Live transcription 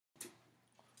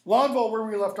Lanval, where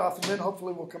we left off, and then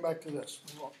hopefully we'll come back to this.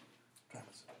 What time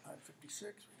is it?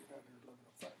 9:56. We get out here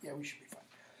 11:05. Yeah, we should be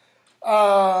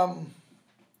fine.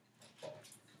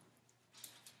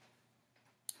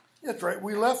 That's right.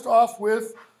 We left off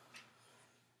with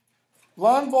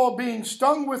Lanval being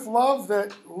stung with love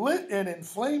that lit and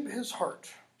inflamed his heart.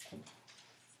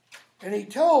 And he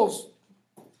tells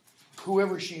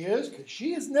whoever she is, because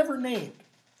she is never named,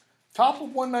 top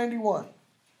of 191.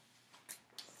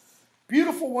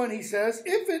 Beautiful one, he says,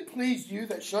 if it pleased you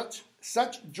that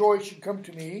such joy should come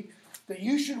to me, that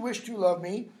you should wish to love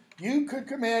me, you could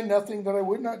command nothing that I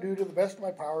would not do to the best of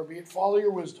my power, be it folly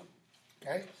or wisdom.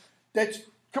 Okay? That's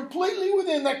completely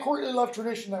within that courtly love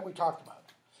tradition that we talked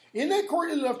about. In that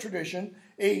courtly love tradition,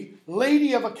 a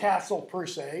lady of a castle, per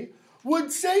se,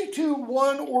 would say to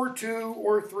 1 or 2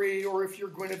 or 3, or if you're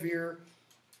Guinevere,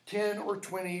 10 or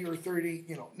 20 or 30,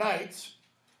 knights,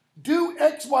 do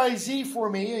X, Y, Z for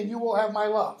me and you will have my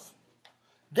love.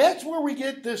 That's where we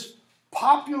get this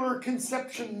popular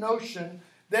conception notion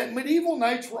that medieval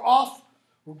knights were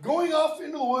going off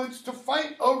into the woods to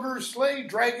fight ogres, slay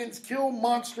dragons, kill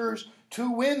monsters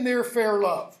to win their fair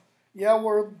love. Yeah,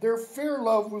 where their fair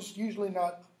love was usually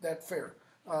not that fair.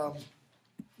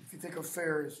 If you think of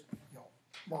fair as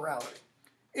morality.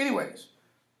 Anyways,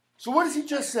 so what has he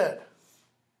just said?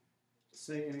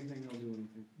 Say anything, I'll do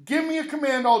anything. Give me a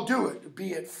command, I'll do it.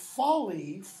 Be it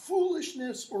folly,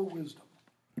 foolishness, or wisdom.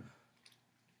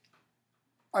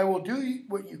 I will do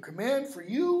what you command. For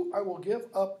you, I will give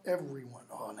up everyone.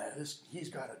 Oh, no, he's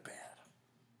got it bad.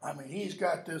 I mean, he's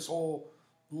got this whole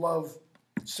love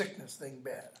sickness thing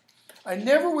bad. I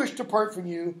never wish to part from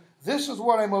you. This is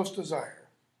what I most desire.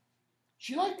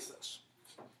 She likes this.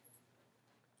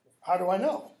 How do I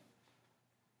know?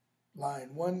 Line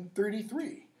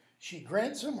 133. She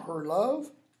grants him her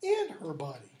love and her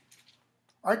body.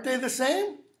 Aren't they the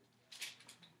same?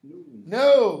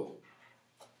 No.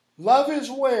 Love is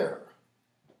where?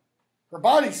 Her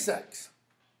body's sex.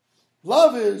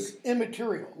 Love is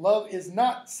immaterial. Love is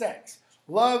not sex.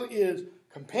 Love is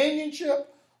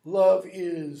companionship. Love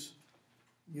is,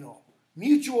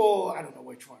 mutual, I don't know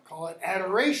what you want to call it,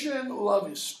 adoration.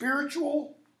 Love is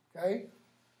spiritual. Okay?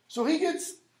 So he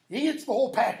gets the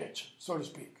whole package, so to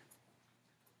speak.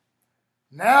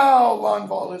 Now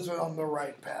Lanval is on the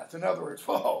right path. In other words,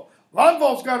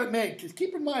 Lanval's got it made. Because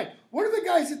keep in mind, what are the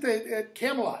guys at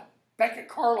Camelot, back at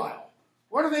Carlisle?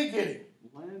 What are they getting?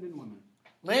 Land and women.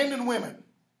 Land and women.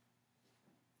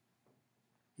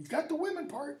 He's got the women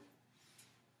part.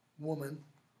 Woman.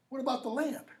 What about the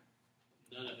land?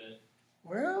 None of it.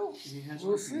 Well,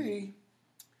 we'll see.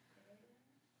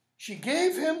 She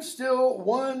gave him still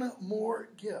one more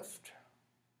gift.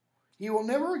 He will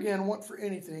never again want for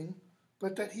anything,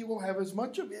 but that he will have as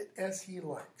much of it as he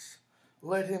likes.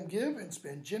 Let him give and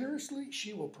spend generously.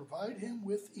 She will provide him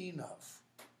with enough.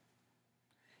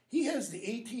 He has the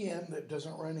ATM that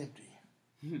doesn't run empty.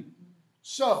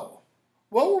 So,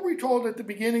 what were we told at the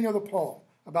beginning of the poem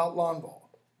about Lanval?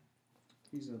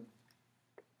 He's a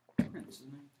prince,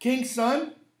 isn't he? King's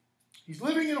son. He's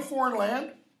living in a foreign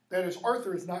land. That is,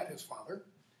 Arthur is not his father.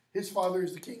 His father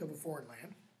is the king of a foreign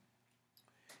land.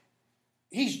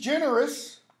 He's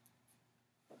generous.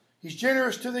 He's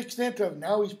generous to the extent of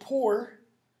now he's poor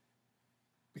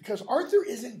because Arthur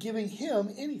isn't giving him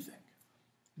anything.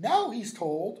 Now he's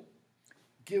told,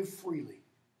 give freely.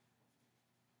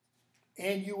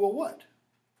 And you will what?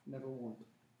 Never want.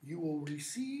 You will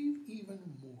receive even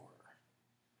more.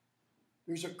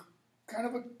 There's a kind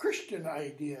of a Christian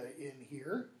idea in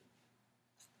here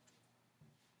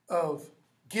of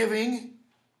giving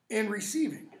and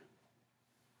receiving.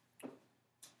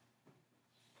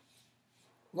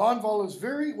 Lanval is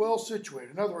very well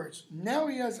situated. In other words, now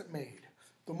he has it made.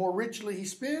 The more richly he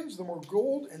spends, the more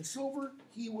gold and silver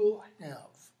he will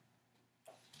have.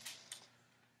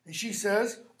 And she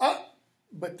says,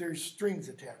 but there's strings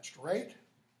attached, right?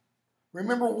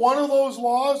 Remember one of those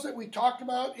laws that we talked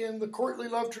about in the courtly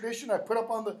love tradition I put up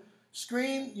on the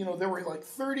screen? There were like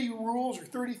 30 rules or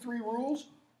 33 rules.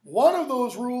 One of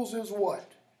those rules is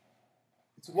what?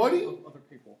 It's what other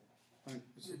people.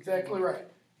 Exactly right.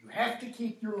 You have to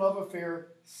keep your love affair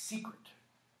secret.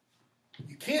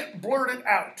 You can't blurt it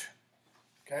out.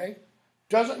 Okay?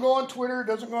 Doesn't go on Twitter,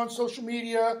 doesn't go on social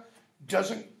media,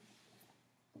 doesn't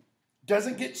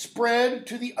get spread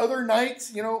to the other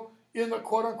knights, in the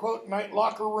quote-unquote night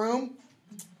locker room.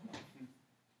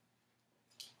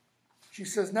 She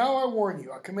says, now I warn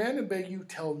you, I command and beg you,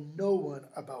 tell no one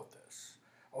about this.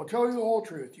 I will tell you the whole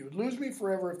truth. You would lose me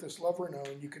forever if this love were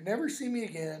known. You could never see me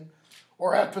again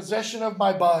or have possession of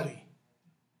my body.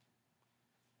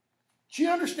 She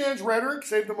understands rhetoric,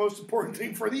 save the most important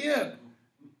thing for the end.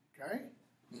 Okay?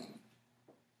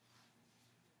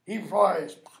 He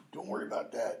replies, don't worry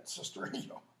about that, sister.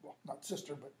 Well, not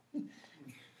sister, but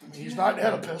he's not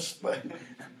Oedipus, but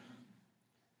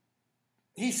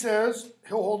he says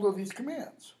he'll hold her these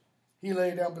commands. He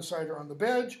lay down beside her on the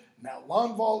bed. Now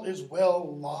Lanval is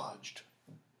well lodged.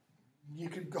 You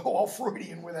could go all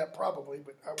Freudian with that probably,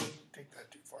 but I wouldn't take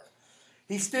that too far.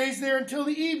 He stays there until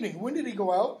the evening. When did he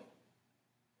go out?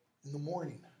 In the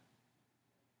morning.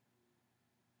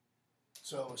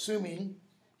 So assuming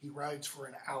he rides for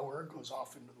an hour, goes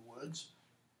off into the woods,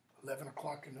 11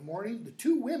 o'clock in the morning, the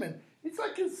two women, it's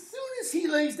like as soon as he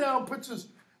lays down, puts his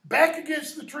back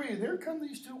against the tree, there come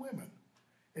these two women.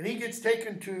 And he gets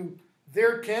taken to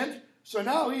their tent. So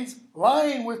now he's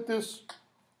lying with this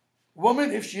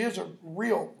woman, if she is a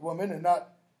real woman and not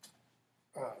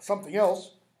something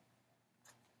else,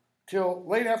 till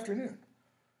late afternoon.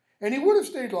 And he would have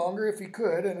stayed longer if he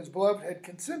could, and his beloved had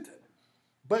consented.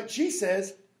 But she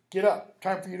says, get up,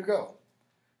 time for you to go.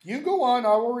 You go on,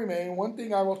 I will remain. One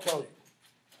thing I will tell you.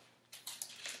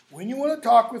 When you want to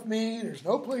talk with me, there's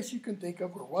no place you can think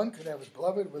of where one could have his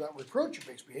beloved without reproach or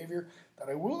base behavior, that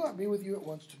I will not be with you at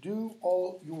once to do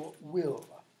all your will.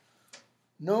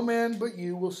 No man but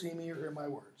you will see me or hear my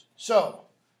words. So,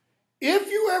 if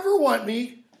you ever want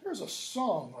me, there's a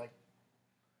song like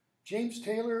James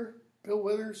Taylor, Bill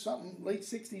Withers, something, late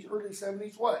 60s, early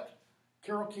 70s, what?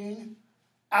 Carole King,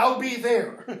 I'll be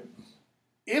there.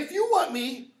 If you want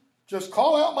me, just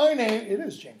call out my name. It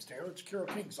is James Taylor, it's a Carole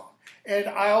King song. And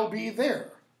I'll be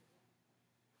there.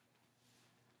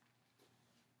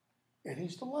 And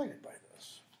he's delighted by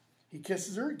this. He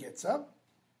kisses her, gets up.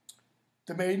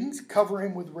 The maidens cover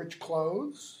him with rich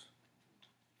clothes.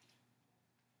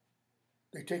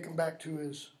 They take him back to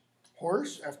his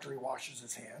horse after he washes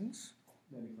his hands.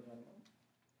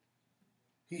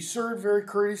 He's served very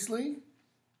courteously.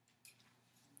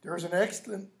 There is an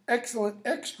excellent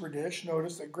extra dish,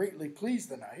 notice, that greatly pleased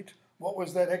the knight. What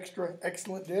was that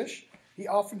excellent dish? He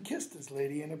often kissed his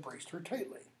lady and embraced her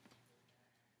tightly.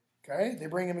 Okay, they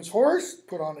bring him his horse,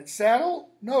 put on its saddle.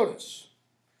 Notice,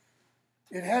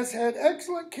 it has had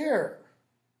excellent care.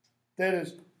 That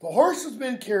is, the horse has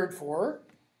been cared for.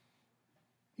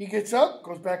 He gets up,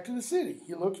 goes back to the city.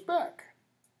 He looks back,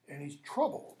 and he's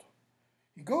troubled.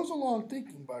 He goes along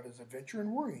thinking about his adventure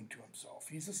and worrying to himself.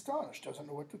 He's astonished, doesn't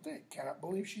know what to think, cannot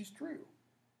believe she's true.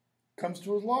 Comes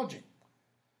to his lodging.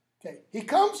 Okay, he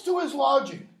comes to his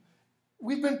lodging.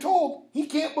 We've been told he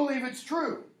can't believe it's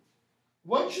true.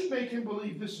 What should make him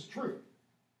believe this is true?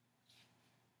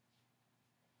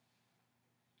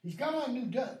 He's got on new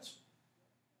duds.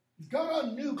 He's got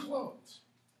on new clothes.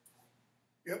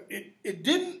 It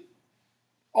didn't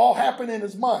all happen in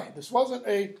his mind. This wasn't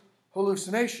a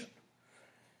hallucination.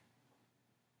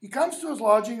 He comes to his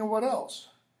lodging, and what else?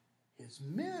 His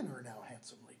men are now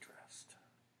handsomely dressed.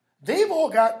 They've all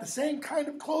got the same kind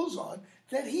of clothes on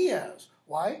that he has.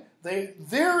 Why?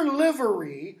 Their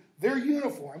livery, their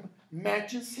uniform,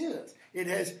 matches his. It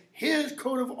has his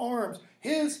coat of arms,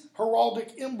 his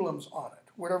heraldic emblems on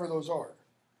it, whatever those are.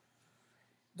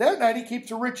 That night he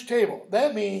keeps a rich table.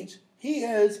 That means he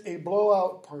has a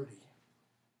blowout party.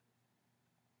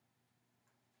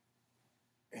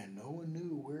 And no one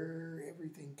knew where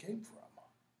everything came from.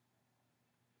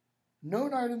 No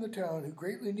knight in the town who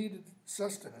greatly needed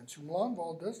sustenance, whom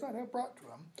Lanval does not have brought to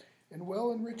him, and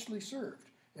well and richly served.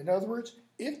 In other words,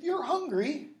 if you're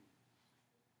hungry,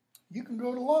 you can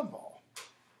go to Lanval.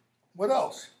 What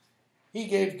else? He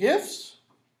gave gifts.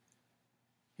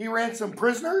 He ransomed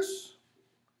prisoners.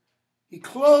 He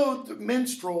clothed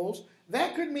minstrels.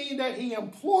 That could mean that he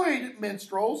employed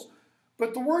minstrels,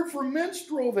 but the word for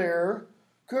minstrel there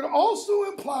could also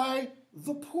imply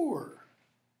the poor.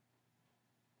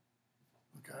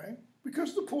 Okay?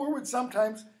 Because the poor would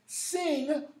sometimes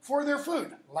sing for their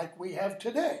food, like we have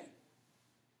today.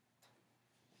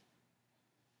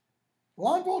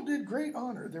 Lanval did great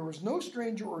honor. There was no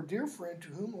stranger or dear friend to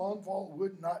whom Lanval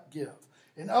would not give.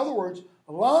 In other words,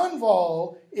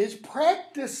 Lanval is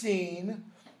practicing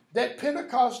that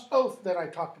Pentecost oath that I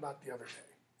talked about the other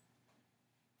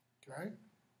day. Okay?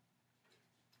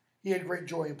 He had great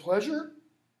joy and pleasure.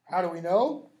 How do we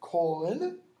know?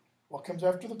 Colon. What comes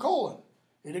after the colon?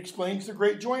 It explains the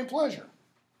great joy and pleasure.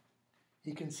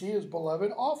 He can see his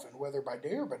beloved often, whether by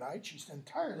day or by night. She's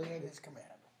entirely at his command.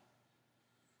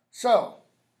 So,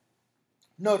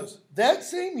 notice, that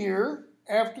same year,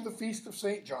 after the feast of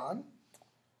St. John,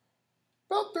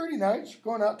 about 30 knights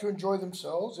going out to enjoy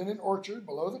themselves in an orchard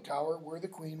below the tower where the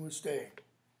queen was staying.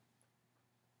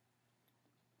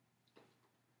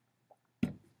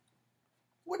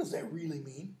 What does that really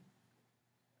mean?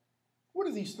 What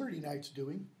are these 30 knights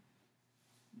doing?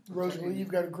 Rosalie, you've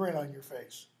got a grin on your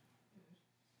face.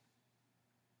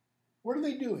 What are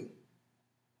they doing?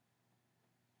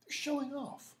 They're showing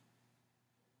off.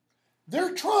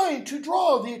 They're trying to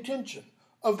draw the attention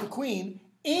of the queen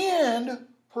and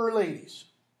her ladies.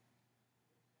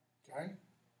 Okay?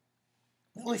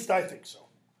 At least I think so.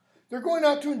 They're going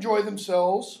out to enjoy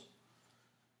themselves.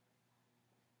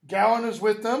 Gawain is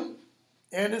with them,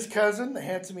 and his cousin, the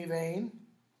handsome Yvain.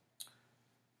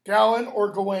 Gawain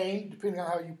or Gawain, depending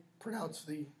on how you pronounce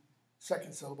the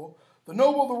second syllable. The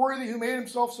noble, the worthy, who made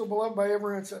himself so beloved by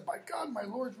everyone, said, "By God, my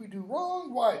lords, we do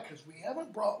wrong." Why? Because we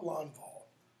haven't brought Lanval.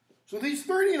 So these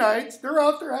 30 knights, they're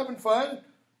out there having fun,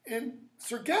 and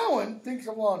Sir Gawain thinks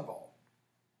of Lanval,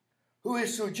 who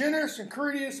is so generous and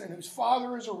courteous, and whose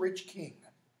father is a rich king.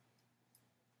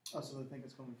 Oh, so they think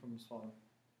it's coming from his father.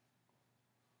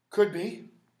 Could be.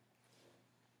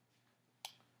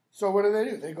 So what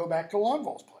do? They go back to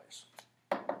Lanval's place.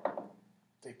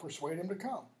 They persuade him to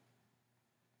come.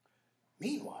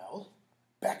 Meanwhile,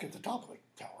 back at the top of the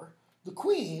tower, the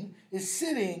queen is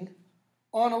sitting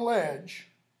on a ledge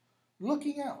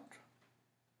looking out.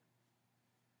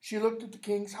 She looked at the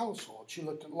king's household. She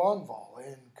looked at Lanval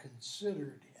and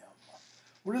considered him.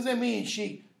 What does that mean,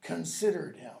 she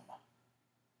considered him?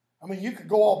 I mean, you could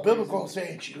go all biblical and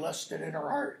say she lusted in her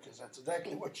heart, because that's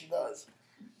exactly what she does.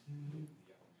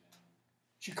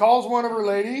 She calls one of her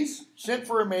ladies, sent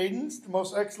for her maidens, the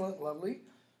most excellent and lovely.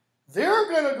 They're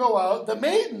going to go out, the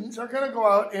maidens are going to go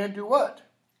out and do what?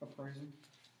 Appraising.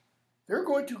 They're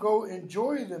going to go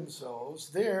enjoy themselves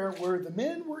there where the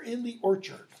men were in the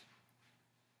orchard.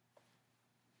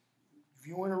 If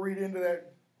you want to read into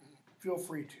that, feel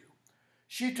free to.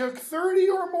 She took 30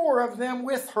 or more of them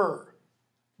with her,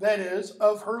 that is,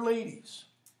 of her ladies.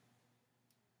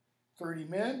 30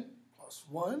 men plus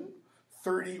 1,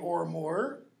 30 or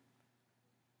more.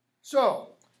 So,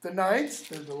 the knights,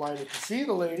 they're delighted to see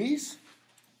the ladies.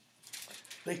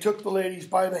 They took the ladies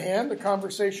by the hand. The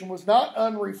conversation was not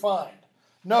unrefined.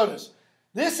 Notice,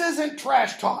 this isn't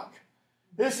trash talk.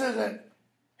 This isn't,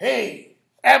 "Hey,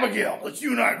 Abigail, let's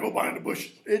you and I go behind the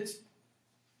bushes."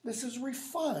 This is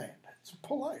refined. It's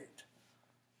polite.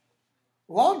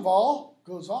 Lanval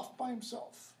goes off by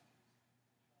himself.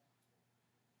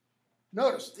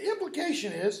 Notice, the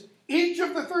implication is each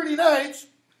of the 30 knights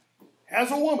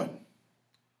has a woman.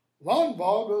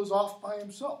 Lanval goes off by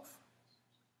himself.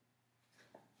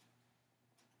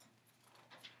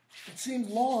 It seems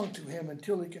long to him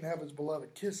until he can have his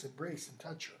beloved kiss, embrace, and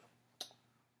touch her.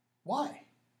 Why?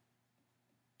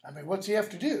 I mean, what's he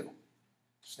have to do?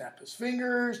 Snap his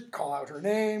fingers, call out her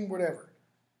name, whatever.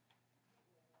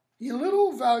 He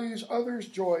little values others'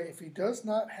 joy if he does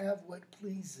not have what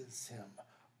pleases him.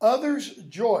 Others'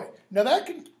 joy. Now that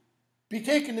can be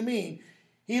taken to mean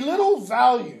he little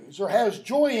values or has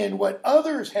joy in what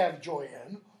others have joy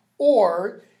in,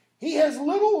 or he has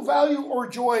little value or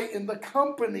joy in the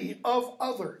company of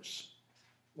others.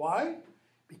 Why?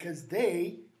 Because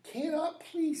they cannot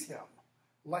please him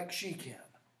like she can.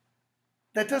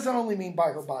 That doesn't only mean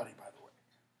by her body, by the way.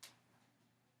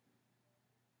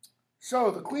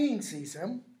 So the queen sees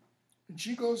him, and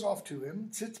she goes off to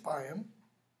him, sits by him,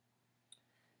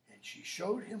 and she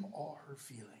showed him all her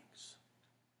feelings.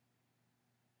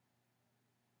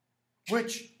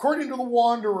 Which, according to the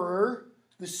Wanderer,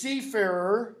 the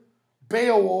Seafarer,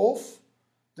 Beowulf,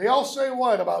 they all say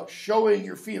what about showing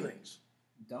your feelings?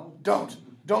 Don't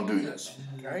do this.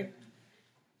 Okay?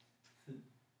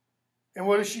 And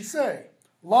what does she say?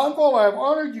 Lanval, I have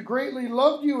honored you greatly,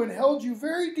 loved you, and held you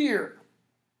very dear.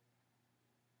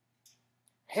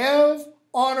 Have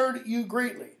honored you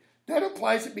greatly. That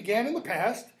implies it began in the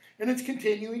past, and it's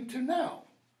continuing to now.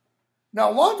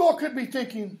 Now, Lanval could be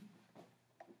thinking,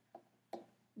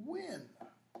 when?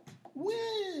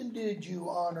 When did you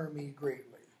honor me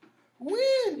greatly?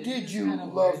 When did you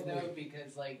love me? Though,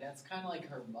 because that's kind of like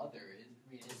her mother.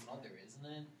 I mean, his mother, isn't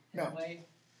it? In a way.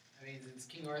 I mean, since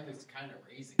King Arthur's kind of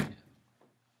raising him.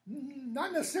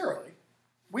 Not necessarily.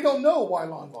 We don't know why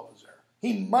Lanval is there.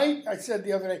 He might, I said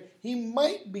the other day, he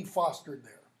might be fostered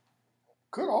there.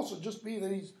 Could also just be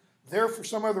that he's there for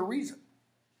some other reason.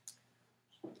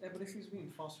 Yeah, but if he's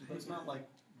being fostered, that's not like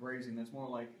raising. That's more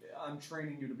like, I'm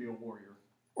training you to be a warrior.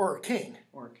 Or a king.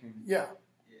 Or a king. Yeah.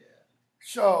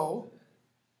 So,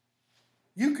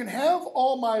 you can have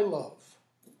all my love.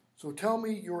 So tell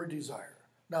me your desire.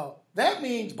 Now, that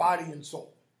means body and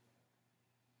soul.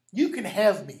 You can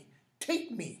have me.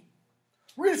 Take me.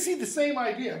 We're going to see the same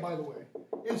idea, by the way,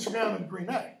 in Sir Gawain and the Green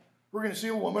Knight. We're going to see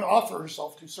a woman offer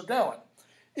herself to Sir Gawain.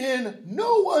 In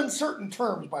no uncertain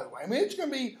terms, by the way. I mean, it's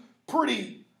going to be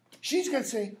pretty... She's going to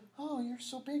say, "Oh, you're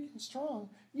so big and strong.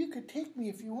 You could take me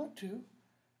if you want to."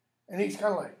 And he's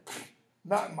kind of like,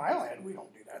 not in my land. We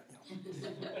don't do that.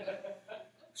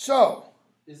 So.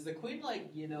 Is the queen,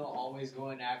 always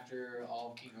going after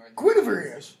all of King Arthur?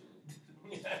 Guinevere is.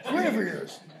 Guinevere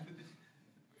is.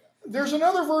 There's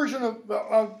another version of,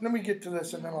 let me get to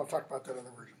this and then I'll talk about that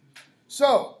other version.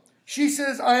 So, she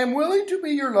says, I am willing to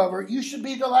be your lover. You should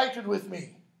be delighted with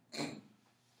me.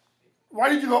 Why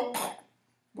did you go,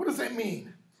 what does that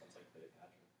mean?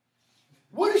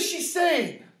 What is she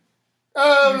saying?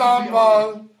 Oh,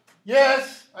 Lanval,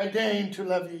 yes, I deign to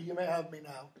love you. You may have me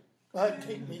now. Go ahead,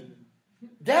 take me.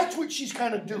 That's what she's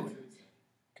kind of doing.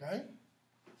 Okay?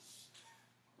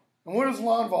 And what does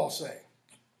Lanval say?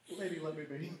 Lady, let me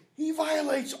be. He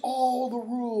violates all the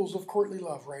rules of courtly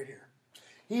love right here.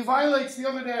 He violates, the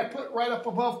other day I put right up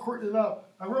above courtly love,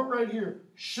 I wrote right here,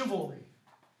 chivalry.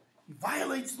 He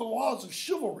violates the laws of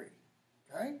chivalry.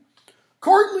 Okay?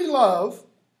 Courtly love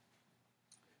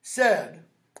said,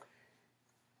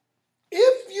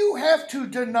 if you have to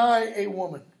deny a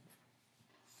woman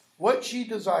what she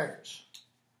desires,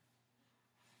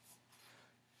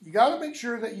 you got to make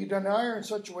sure that you deny her in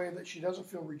such a way that she doesn't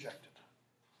feel rejected.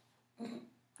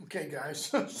 Okay,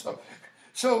 guys.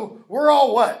 So we're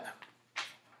all what?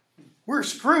 We're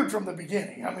screwed from the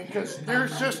beginning. I mean, because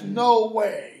there's just no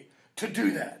way to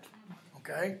do that.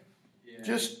 Okay? Yeah.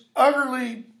 Just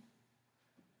utterly.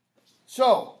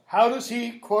 So, how does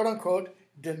he, quote unquote,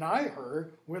 deny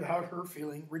her without her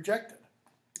feeling rejected?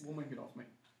 Woman, get off me.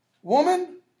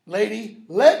 Woman, lady,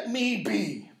 let me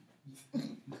be.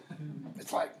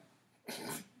 It's like,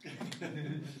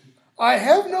 I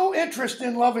have no interest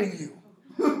in loving you.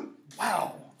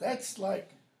 Wow, that's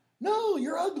like, no,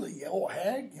 you're ugly, you old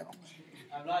hag.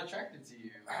 I'm not attracted to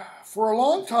you. For a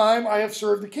long time, I have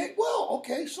served the king. Well,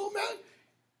 okay, so man,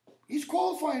 he's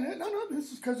qualifying it. No,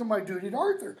 this is because of my duty to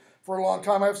Arthur. For a long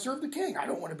time, I have served the king. I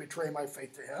don't want to betray my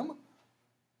faith to him.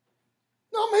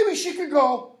 No, maybe she could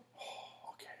go,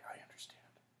 oh, okay, I understand.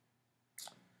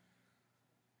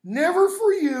 Never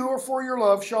for you or for your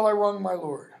love shall I wrong my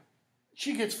lord.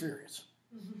 She gets furious.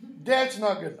 That's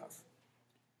not good enough.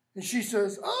 And she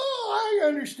says, oh, I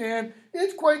understand.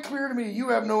 It's quite clear to me you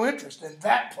have no interest in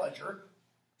that pleasure,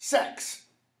 sex,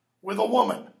 with a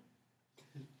woman.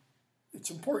 It's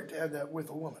important to add that with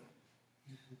a woman.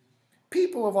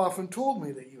 People have often told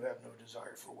me that you have no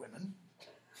desire for women.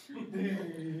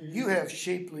 You have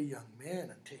shapely young men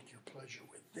and take your pleasure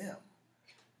with them.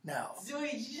 Now. So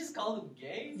wait, you just called him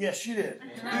gay? Yes, she did.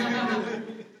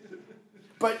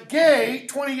 But gay,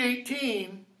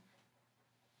 2018,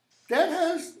 that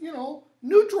has,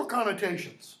 neutral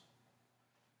connotations.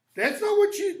 That's not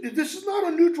what this is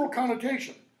not a neutral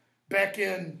connotation back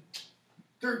in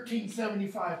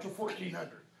 1375 to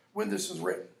 1400 when this is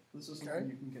written. This is something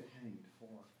you can get hanged for.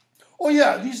 Oh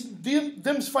yeah,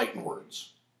 them's fighting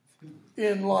words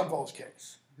in Lanval's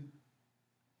case.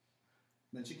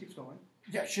 Then she keeps going.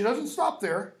 Yeah, she doesn't stop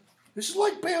there. This is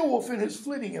like Beowulf in his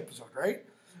flitting episode, right?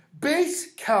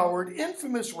 Base, coward,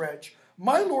 infamous wretch,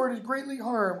 my lord is greatly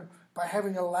harmed by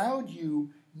having allowed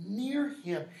you near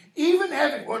him. Even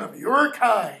having one of your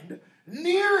kind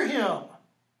near him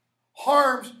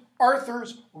harms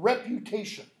Arthur's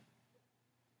reputation.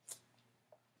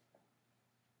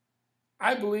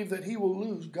 I believe that he will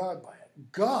lose God by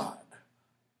it. God,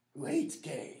 who hates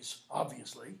gays,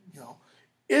 obviously,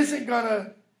 isn't going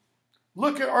to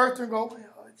look at Arthur and go,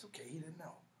 well, it's okay, he didn't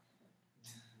know.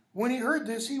 When he heard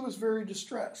this, he was very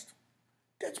distressed.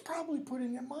 That's probably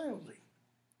putting it mildly.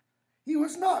 He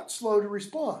was not slow to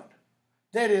respond.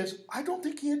 That is, I don't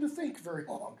think he had to think very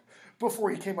long before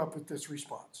he came up with this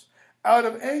response. Out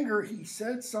of anger, he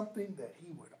said something that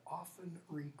he would often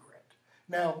regret.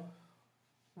 Now,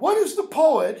 what is the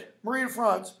poet, Marie de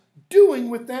France, doing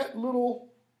with that little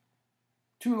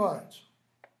 2 lines?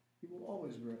 He will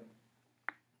always regret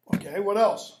it. Okay, what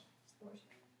else?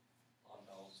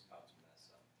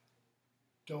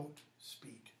 Don't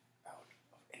speak out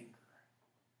of anger.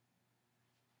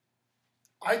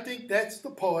 I think that's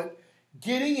the poet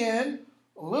getting in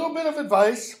a little bit of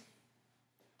advice.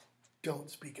 Don't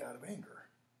speak out of anger.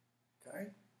 Okay?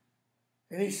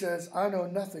 And he says, I know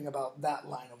nothing about that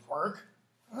line of work.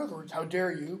 In other words, how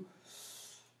dare you?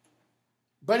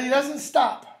 But he doesn't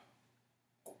stop.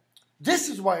 This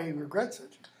is why he regrets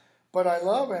it. But I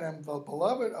love and am the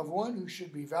beloved of one who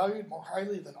should be valued more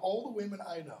highly than all the women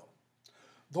I know.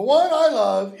 The one I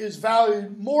love is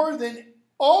valued more than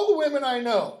all the women I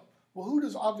know. Well, who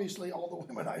does obviously all the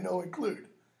women I know include?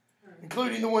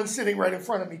 Including the one sitting right in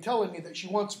front of me telling me that she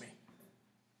wants me.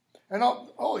 And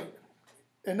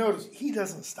notice, he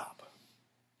doesn't stop.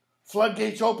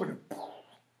 Floodgates open.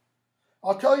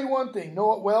 I'll tell you one thing,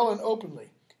 know it well and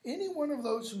openly. any one of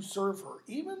those who serve her,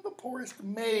 even the poorest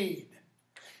maid,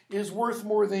 is worth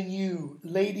more than you,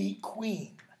 lady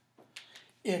queen,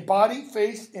 in body,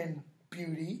 face, and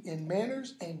beauty, in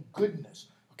manners and goodness.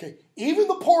 Okay, even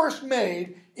the poorest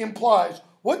maid implies,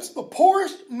 what's the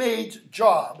poorest maid's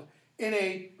job in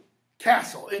a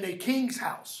castle, in a king's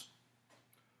house?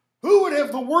 Who would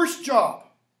have the worst job?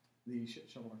 The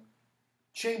shoveler.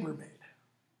 Chambermaid.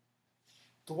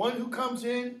 The one who comes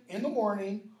in the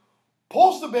morning,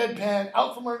 pulls the bedpan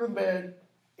out from under the bed,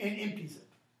 and empties it.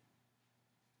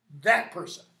 That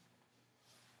person.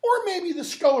 Or maybe the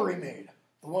scullery maid,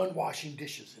 the one washing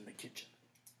dishes in the kitchen.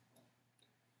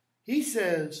 He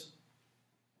says,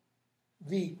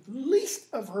 the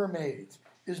least of her maids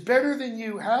is better than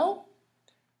you. How?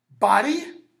 Body.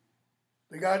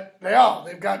 They've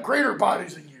got greater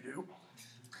bodies than you do.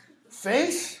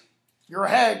 Face. You're a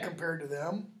hag compared to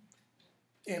them.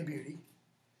 And beauty.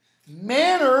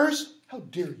 Manners. How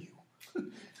dare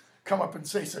you come up and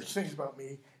say such things about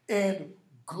me. And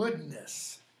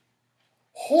goodness.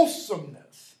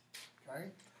 Wholesomeness. Okay?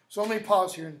 So let me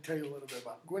pause here and tell you a little bit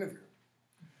about Guinevere.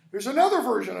 There's another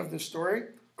version of this story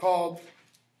called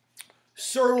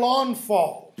Sir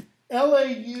Lanval.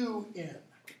 Laun.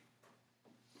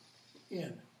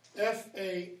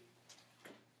 F-A.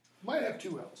 Might have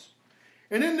two L's.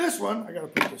 And in this one, I got to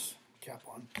put this cap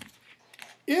on.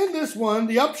 In this one,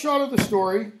 the upshot of the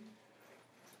story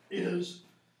is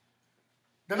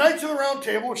the Knights of the Round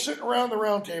Table are sitting around the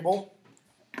round table,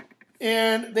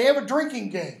 and they have a drinking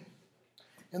game.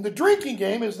 And the drinking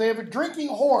game is they have a drinking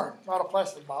horn, not a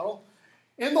plastic bottle,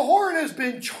 and the horn has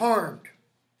been charmed.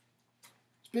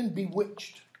 It's been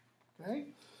bewitched. Okay?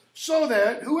 So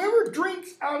that whoever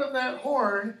drinks out of that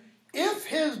horn, if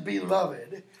his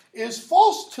beloved is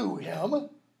false to him,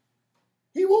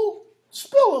 he will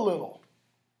spill a little.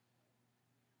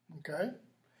 Okay?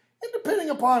 And depending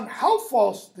upon how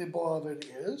false the beloved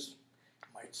is,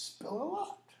 he might spill a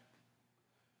lot.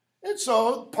 And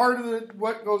so part of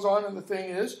what goes on in the thing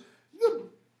is the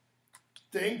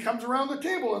thing comes around the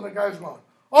table and the guy's going,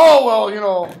 oh,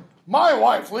 well, my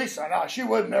wife, Lisa, no, she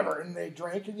would never. And they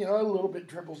drink and, a little bit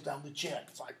dribbles down the chin.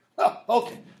 It's like, oh,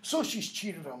 okay, so she's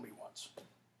cheated on me once.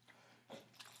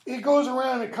 It goes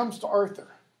around and it comes to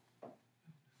Arthur.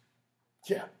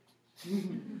 Yeah.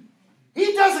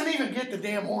 He doesn't even get the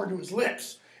damn horn to his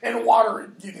lips. And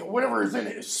water, whatever is in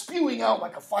it is spewing out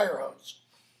like a fire hose.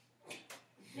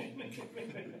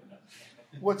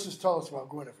 What's this tell us about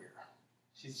Guinevere?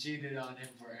 She's cheated on him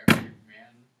forever,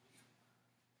 man.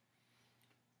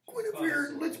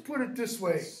 Guinevere, let's put it this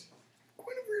way.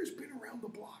 Guinevere's been around the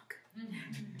block.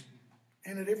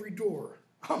 And at every door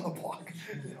on the block.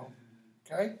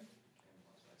 Okay?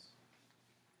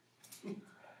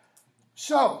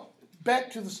 So,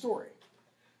 back to the story.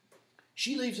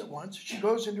 She leaves at once. She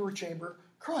goes into her chamber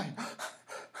crying.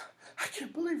 I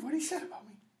can't believe what he said about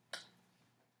me.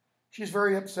 She's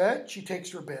very upset. She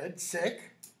takes her bed,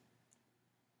 sick.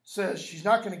 Says she's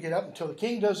not going to get up until the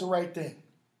king does the right thing.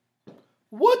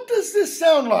 What does this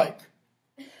sound like?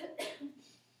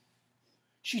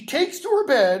 She takes to her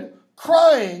bed,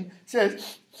 crying,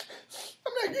 says,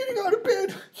 I'm not getting out of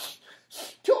bed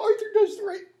till Arthur does the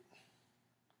right.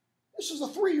 This is a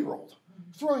 3-year-old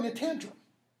throwing a tantrum.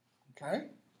 Okay?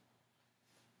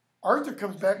 Arthur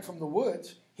comes back from the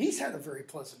woods. He's had a very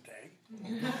pleasant day.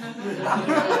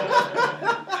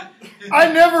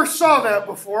 I never saw that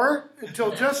before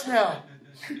until just now.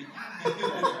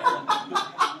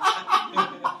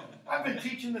 I've been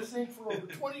teaching this thing for over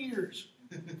 20 years.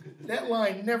 That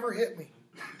line never hit me.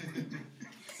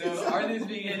 So Arthur's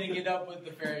beginning to get up with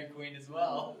the fairy queen as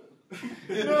well.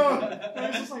 No, I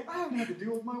was just like, I haven't had to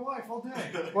deal with my wife all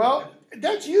day. Well,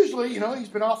 that's usually, he's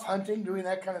been off hunting, doing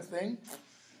that kind of thing.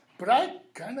 But I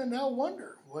kind of now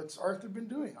wonder, what's Arthur been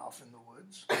doing off in the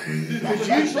woods? Because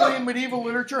usually in medieval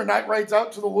literature, a knight rides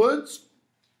out to the woods,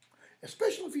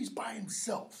 especially if he's by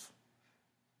himself.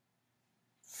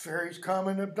 Fairies come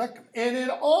and abduct him. And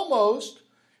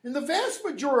in the vast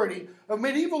majority of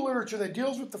medieval literature that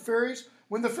deals with the fairies,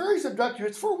 when the fairies abduct you,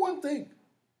 it's for one thing.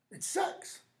 It's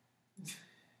sex.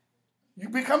 You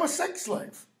become a sex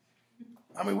slave.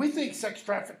 I mean, we think sex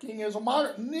trafficking is a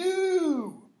modern.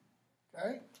 No.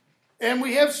 Okay? And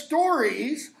we have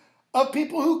stories of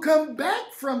people who come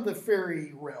back from the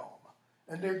fairy realm.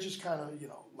 And they're just kind of,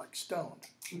 like stoned.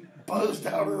 Buzzed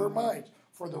out of their minds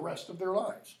for the rest of their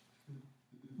lives.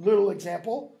 Little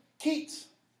example, Keats.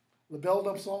 La Belle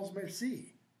Dame Sans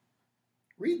Merci.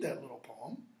 Read that little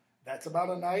poem. That's about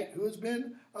a knight who has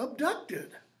been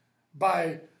abducted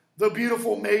by the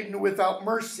beautiful maiden without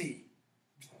mercy,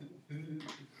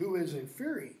 who is a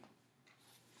fairy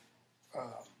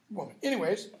woman.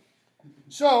 Anyways,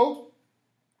 so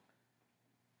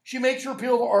she makes her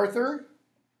appeal to Arthur.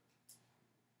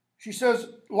 She says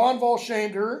Lanval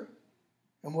shamed her.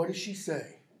 And what does she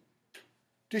say?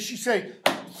 Does she say,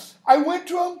 I went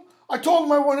to him, I told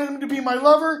him I wanted him to be my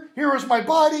lover, here was my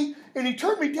body, and he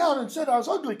turned me down and said I was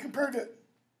ugly compared to...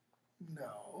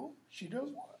 No, she does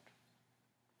what?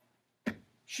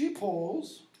 She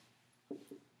pulls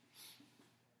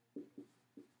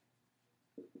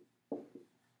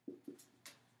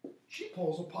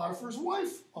a Potiphar's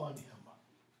wife on him.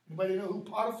 Anybody know who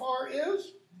Potiphar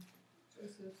is?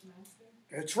 Joseph's master.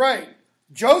 That's right.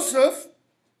 Joseph,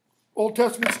 Old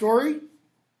Testament story,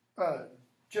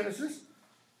 Genesis.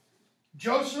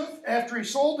 Joseph, after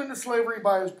he's sold into slavery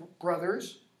by his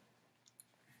brothers,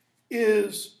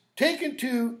 is taken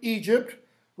to Egypt,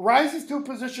 rises to a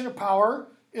position of power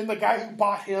in the guy who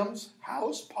bought him's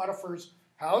house, Potiphar's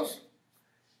house.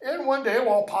 And one day,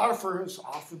 while Potiphar is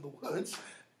off in the woods,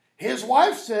 his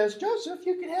wife says, Joseph,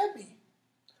 you can have me.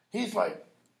 He's like,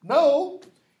 no.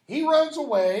 He runs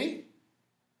away.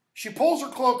 She pulls her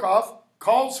cloak off,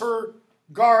 calls her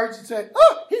guards and said,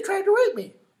 oh, he tried to rape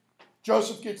me.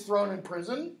 Joseph gets thrown in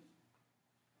prison.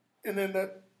 And then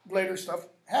that later stuff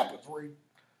happens where he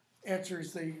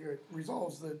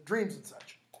resolves the dreams and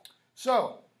such.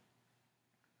 So,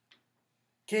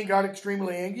 king got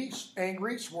extremely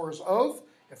angry, swore his oath.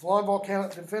 If Lanval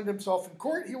cannot defend himself in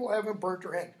court, he will have him burnt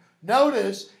or hanged.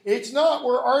 Notice, it's not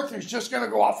where Arthur's just going to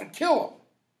go off and kill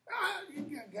him.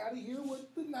 You got to hear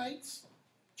what the knights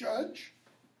judge.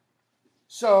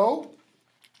 So,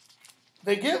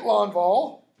 they get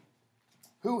Lanval,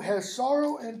 who has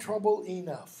sorrow and trouble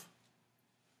enough.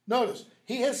 Notice,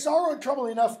 he has sorrow and trouble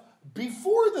enough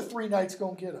before the three knights go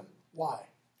and get him. Why?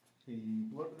 He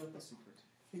blurted out the secret.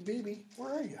 Hey, baby,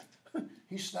 where are you?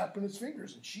 He's snapping his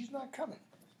fingers, and she's not coming.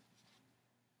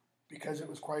 Because it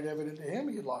was quite evident to him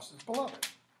he had lost his beloved.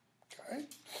 Okay?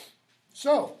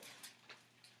 So,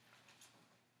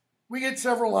 we get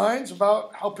several lines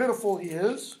about how pitiful he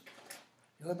is.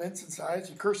 He laments and sighs.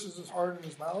 He curses his heart in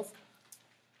his mouth.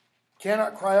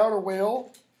 Cannot cry out or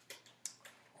wail.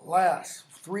 Alas,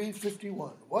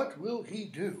 3:51. What will he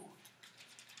do?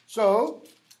 So,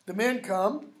 the men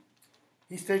come.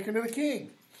 He's taken to the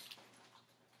king.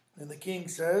 And the king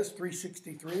says,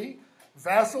 3:63,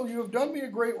 Vassal, you have done me a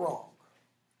great wrong.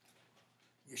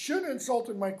 You shouldn't have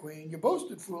insulted my queen. You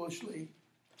boasted foolishly.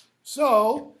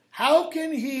 So, how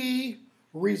can he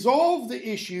resolve the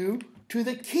issue to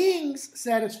the king's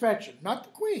satisfaction? Not the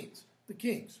queen's, the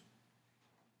king's.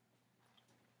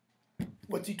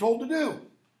 What's he told to do?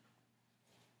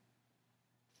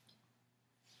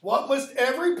 What must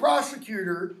every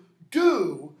prosecutor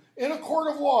do in a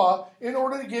court of law in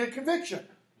order to get a conviction?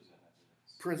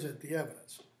 Present the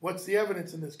evidence. What's the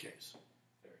evidence in this case?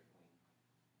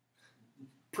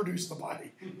 Produce the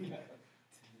body.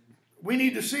 We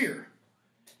need to see her.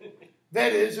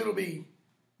 That is, it'll be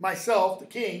myself, the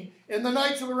king, and the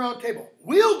knights of the round table.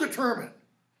 We'll determine.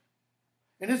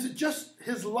 And is it just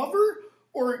his lover?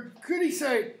 Or could he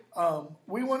say,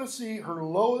 we want to see her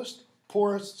lowest,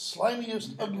 poorest,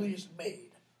 slimiest, ugliest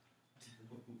maid.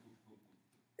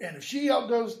 And if she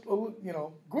outdoes,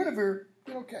 Guinevere,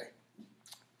 then okay.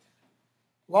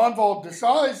 Lanval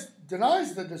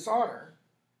denies the dishonor.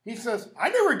 He says, I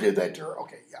never did that to her.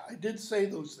 Okay, yeah, I did say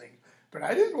those things, but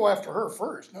I didn't go after her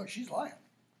first. No, she's lying.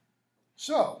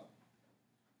 So,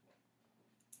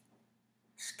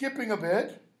 skipping a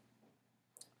bit,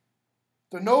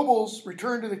 the nobles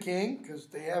return to the king because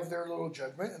they have their little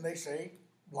judgment, and they say,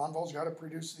 Lanval's got to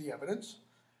produce the evidence.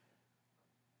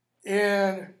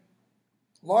 And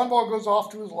Lanval goes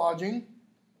off to his lodging.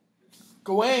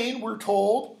 Gawain, we're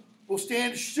told, will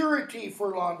stand surety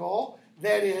for Lanval.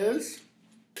 That is,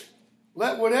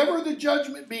 let whatever the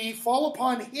judgment be fall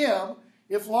upon him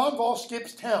if Lanval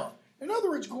skips town. In other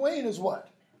words, Gawain is what?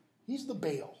 He's the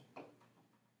bail.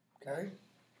 Okay?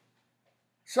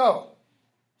 So,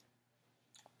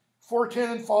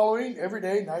 4:10 and following, every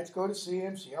day, knights go to see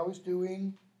him, see how he's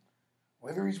doing,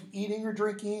 whether he's eating or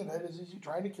drinking, that is he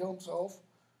trying to kill himself.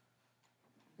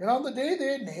 And on the day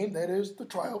they had named, that is, the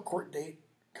trial court date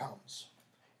comes.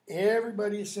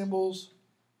 Everybody assembles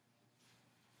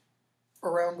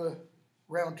around the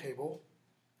round table.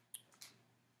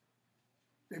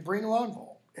 They bring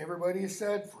Lanval. Everybody is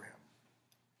sad for him.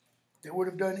 They would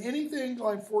have done anything,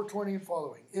 line 420 and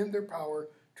following, in their power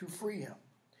to free him.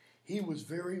 He was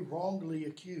very wrongly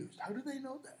accused. How do they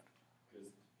know that?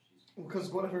 Because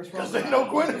Guinevere's Because they know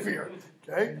Guinevere.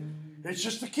 Okay? It's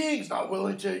just the king's not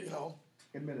willing to,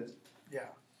 admit it. Yeah.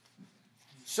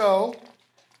 So,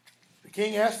 the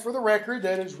king asked for the record,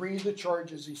 that is, read the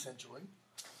charges essentially.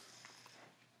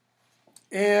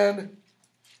 And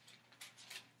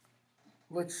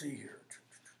let's see here.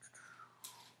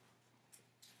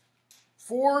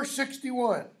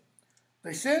 461.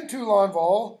 They sent to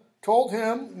Lanval, told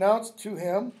him, announced to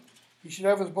him, he should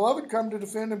have his beloved come to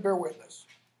defend and bear witness.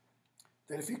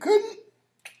 That if he couldn't,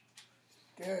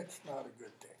 that's not a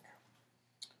good thing.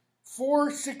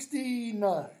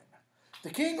 469. The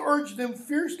king urged them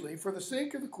fiercely for the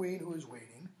sake of the queen who is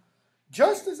waiting,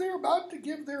 just as they were about to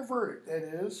give their verdict. That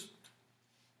is,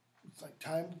 it's like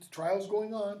time, the trial's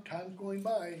going on, time's going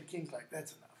by, and the king's like,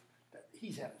 that's enough.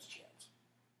 He's had his chance.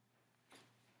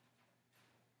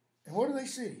 And what do they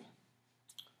see?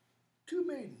 Two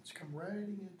maidens come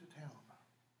riding into town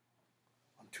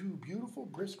on two beautiful,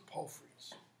 brisk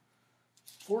palfreys.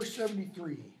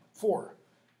 473. 4.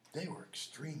 They were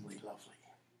extremely lovely.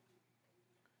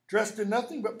 Dressed in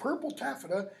nothing but purple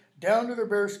taffeta down to their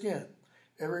bare skin.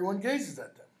 Everyone gazes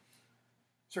at them.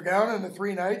 Sir Gawain and the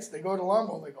three knights, they go to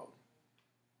Lanval and they go,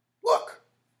 look!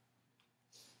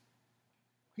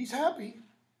 He's happy.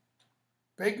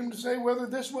 Begged him to say whether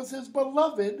this was his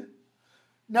beloved.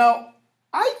 Now,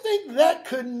 I think that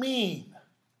could mean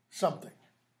something.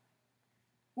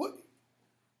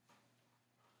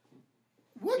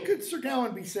 What could Sir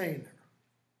Gawain be saying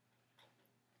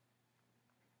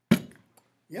there?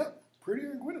 Yep, prettier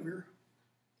than Guinevere.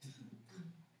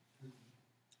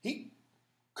 He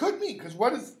could mean, because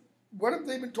what have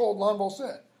they been told Lanval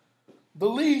said? The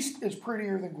least is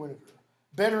prettier than Guinevere.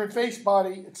 Better in face,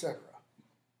 body, etc.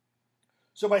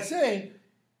 So by saying,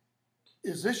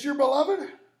 is this your beloved?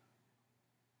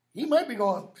 He might be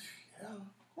going, yeah.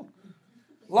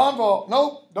 Lanval,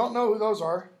 nope, don't know who those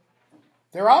are.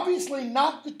 They're obviously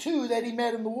not the two that he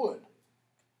met in the wood.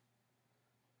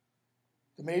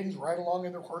 The maidens ride along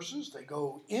in their horses. They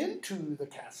go into the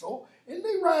castle, and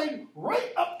they ride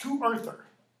right up to Arthur.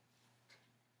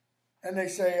 And they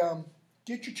say,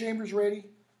 get your chambers ready,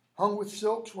 hung with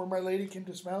silks where my lady can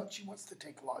dismount. She wants to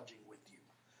take lodging with you.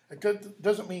 It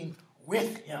doesn't mean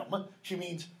with him. She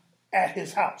means at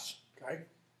his house. Okay?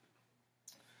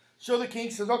 So the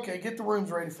king says, okay, get the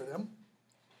rooms ready for them.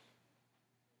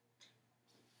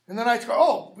 And the knights go,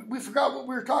 oh, we forgot what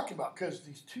we were talking about because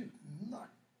these two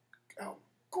knockout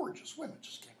gorgeous women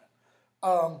just came in.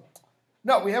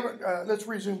 No, we haven't. Let's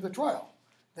resume the trial.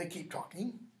 They keep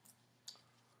talking.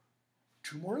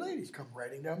 Two more ladies come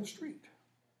riding down the street.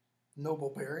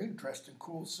 Noble bearing, dressed in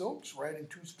cool silks, riding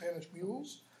two Spanish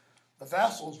mules. The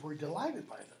vassals were delighted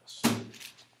by this.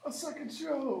 A second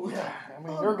show. Yeah, I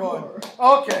mean, they're going,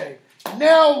 okay,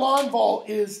 now Lanval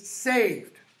is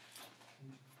saved.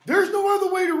 There's no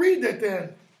other way to read that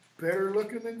then. Better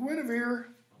looking than Guinevere.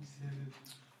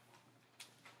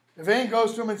 Gawain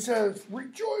goes to him and says,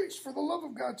 rejoice, for the love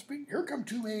of God speak. Here come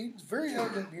two maidens, very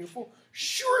elegant, beautiful.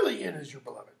 Surely it is your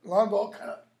beloved. Lanval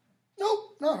kind of,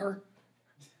 nope, not her.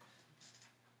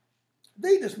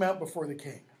 They dismount before the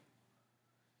king.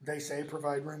 They say,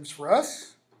 provide rooms for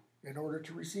us in order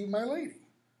to receive my lady.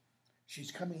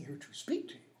 She's coming here to speak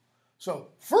to you. So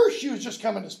first she was just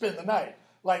coming to spend the night.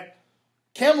 Like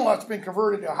Camelot's been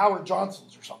converted to Howard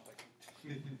Johnson's or something.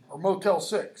 Or Motel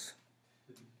 6.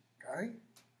 Okay?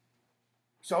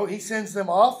 So he sends them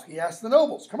off. He asks the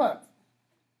nobles, come on.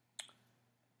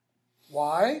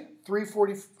 Why?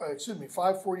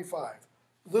 545.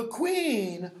 The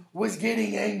queen was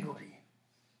getting angry.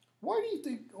 Why do you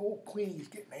think the old queen is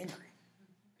getting angry?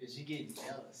 Because she's getting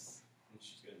jealous. And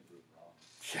she's going to prove wrong.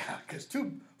 Yeah, because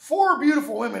 4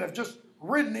 beautiful women have just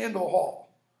ridden into the hall.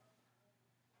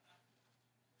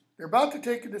 They're about to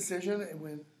take a decision, and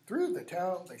when through the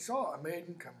town they saw a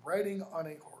maiden come riding on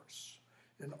a horse.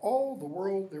 In all the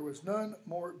world there was none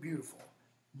more beautiful.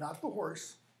 Not the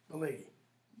horse, the lady.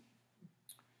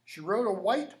 She rode a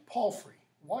white palfrey.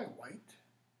 Why white?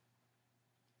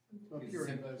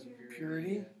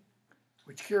 Purity.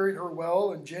 Which carried her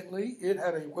well and gently.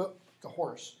 The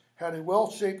horse had a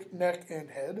well-shaped neck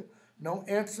and head, no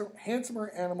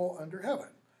handsomer animal under heaven.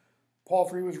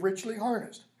 Palfrey was richly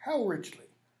harnessed. How richly?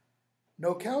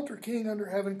 No count or king under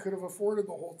heaven could have afforded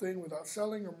the whole thing without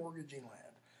selling or mortgaging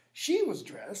land. She was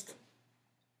dressed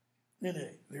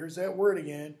in there's that word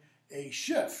again, a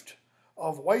shift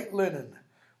of white linen,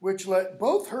 which let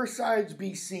both her sides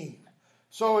be seen.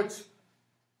 So it's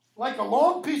like a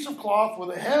long piece of cloth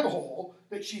with a head hole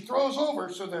that she throws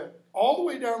over so that all the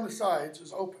way down the sides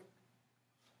is open,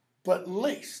 but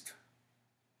laced.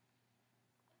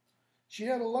 She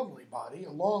had a lovely body, I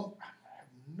have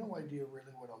no idea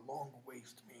really what a long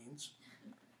waist means.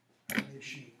 I'm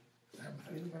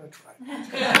even going to try.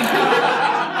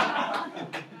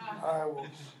 I will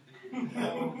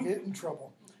get in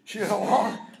trouble. She had a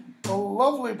A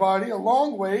lovely body, a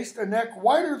long waist, a neck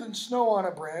whiter than snow on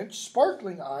a branch,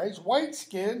 sparkling eyes, white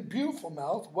skin, beautiful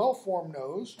mouth, well-formed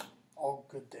nose, all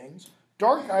good things,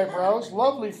 dark eyebrows,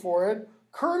 lovely forehead,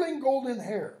 curling golden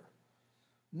hair.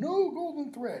 No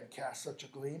golden thread cast such a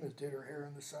gleam as did her hair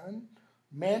in the sun.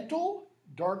 Mantle,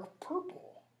 dark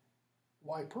purple.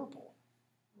 Why purple?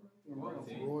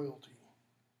 Royalty.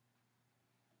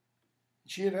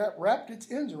 She had wrapped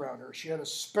its ends around her. She had a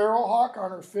sparrowhawk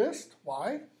on her fist.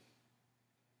 Why?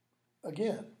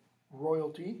 Again,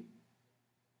 royalty.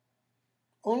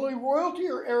 Only royalty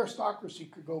or aristocracy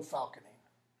could go falconing.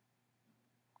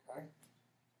 Okay?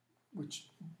 Which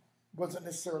wasn't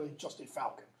necessarily just a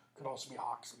falcon. Could also be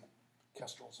hawks and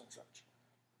kestrels and such.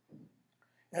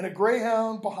 And a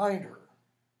greyhound behind her.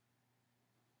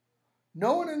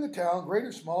 No one in the town, great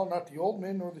or small, not the old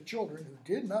men nor the children,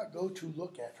 who did not go to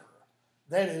look at her.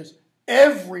 That is,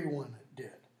 everyone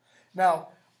did. Now,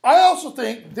 I also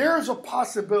think there's a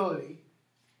possibility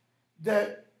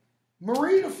that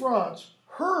Marie de France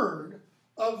heard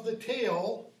of the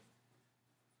tale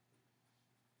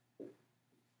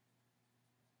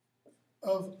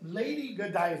of Lady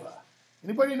Godiva.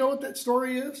 Anybody know what that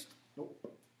story is?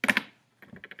 Nope.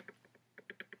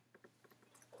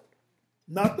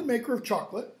 Not the maker of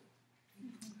chocolate.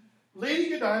 Lady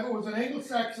Godiva was an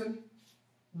Anglo-Saxon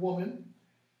woman.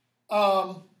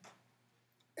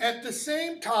 At the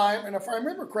same time, and if I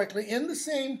remember correctly, in the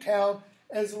same town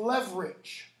as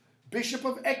Leverich, Bishop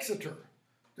of Exeter,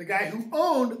 the guy who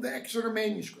owned the Exeter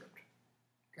manuscript.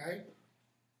 Okay?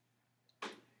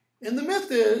 And the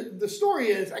myth is, the story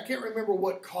is, I can't remember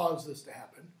what caused this to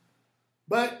happen,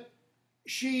 but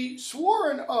she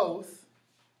swore an oath,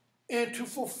 and to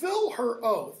fulfill her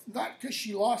oath, not because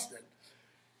she lost it,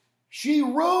 she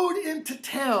rode into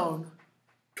town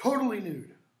totally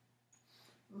nude.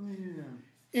 Oh, yeah.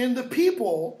 And the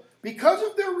people, because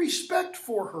of their respect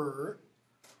for her,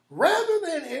 rather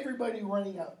than everybody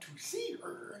running out to see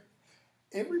her,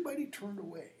 everybody turned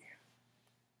away.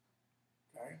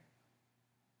 Okay?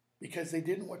 Because they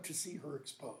didn't want to see her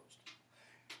exposed.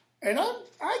 And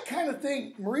I kind of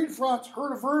think Marie de France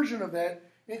heard a version of that,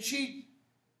 and she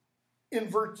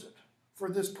inverts it for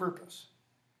this purpose.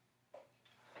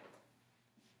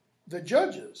 The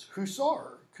judges who saw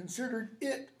her considered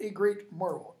it a great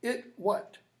marvel. It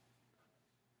what?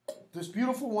 This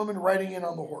beautiful woman riding in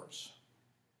on the horse.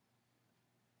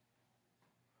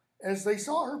 As they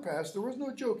saw her pass, there was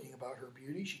no joking about her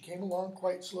beauty. She came along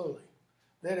quite slowly.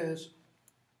 That is,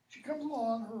 she comes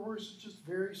along, her horse is just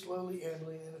very slowly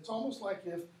ambling, and it's almost like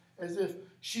as if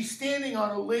she's standing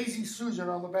on a lazy Susan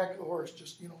on the back of the horse,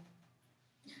 just, you know.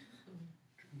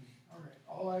 All right,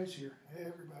 all eyes here. Hey,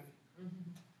 everybody.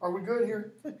 Are we good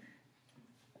here?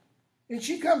 And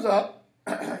she comes up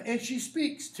and she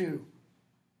speaks to,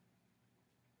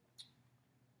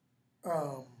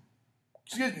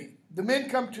 the men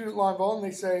come to Lanval and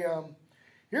they say,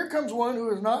 here comes one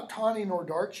who is not tawny nor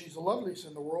dark. She's the loveliest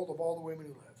in the world of all the women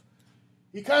who live.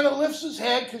 He kind of lifts his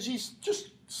head because he's just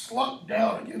slumped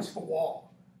down against the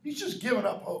wall. He's just given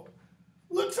up hope.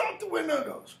 Looks out the window and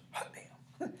goes, hot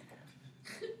damn.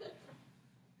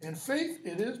 In faith,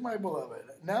 it is my beloved.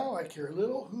 Now I care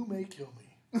little who may kill me.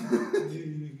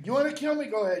 You want to kill me?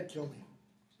 Go ahead, kill me.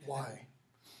 Why?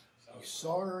 You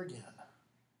saw her again.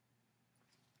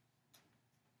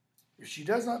 If she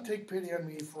does not take pity on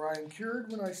me, for I am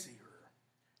cured when I see her.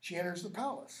 She enters the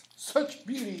palace. Such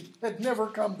beauty had never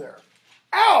come there.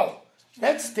 Ow!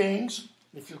 That stings,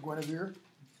 if you're Guinevere.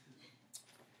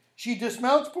 She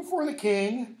dismounts before the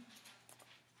king.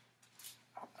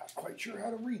 I'm not quite sure how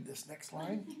to read this next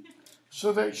line.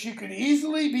 So that she could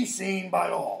easily be seen by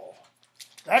all.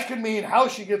 That could mean how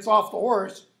she gets off the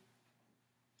horse.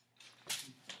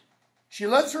 She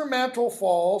lets her mantle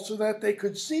fall so that they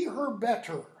could see her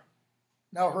better.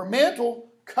 Now her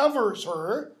mantle covers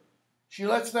her. She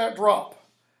lets that drop.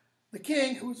 The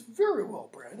king, who was very well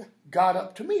bred, got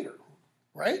up to meet her,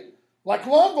 right? Like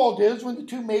Lanval did when the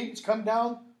two maidens come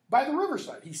down by the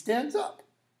riverside. He stands up.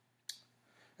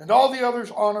 And all the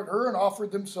others honored her and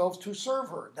offered themselves to serve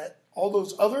her. That all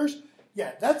those others,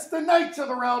 yeah, that's the knights of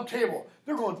the round table.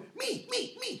 They're going, me.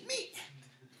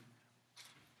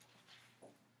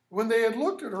 When they had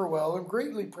looked at her well and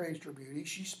greatly praised her beauty,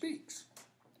 she speaks.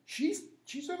 She's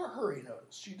in a hurry,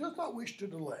 notice. She does not wish to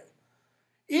delay.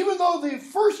 Even though the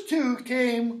first two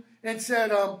came and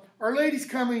said, Our Lady's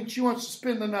coming, she wants to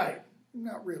spend the night.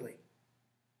 Not really.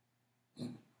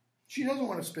 She doesn't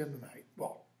want to spend the night.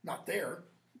 Well, not there,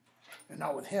 and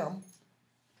not with him.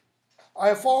 I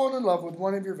have fallen in love with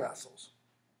one of your vassals,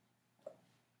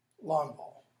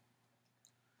 Lanval.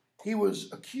 He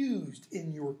was accused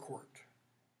in your court.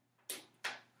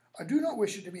 I do not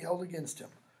wish it to be held against him.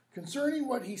 Concerning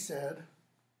what he said,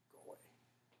 go away.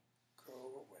 Go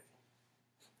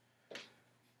away.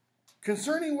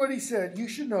 Concerning what he said, you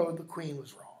should know the queen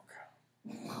was wrong.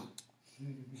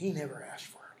 He never asked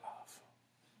for her love.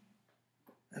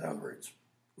 In other words,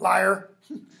 liar.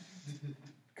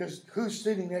 Because who's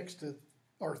sitting next to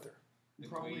Arthur?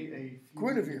 Probably a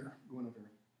Guinevere. Guinevere.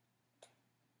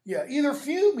 Yeah, either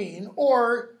fuming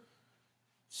or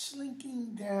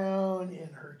slinking down in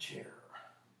her chair.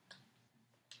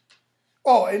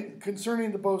 Oh, and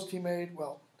concerning the boast he made,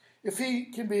 well, if he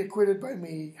can be acquitted by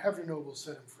me, have your nobles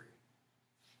set him free.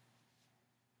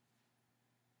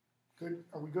 Good?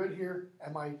 Are we good here?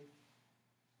 Am I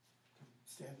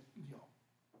stand?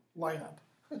 Line up.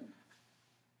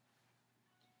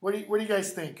 What do you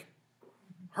guys think?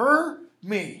 Her,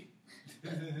 me.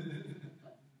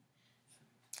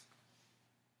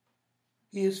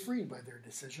 He is freed by their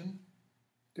decision.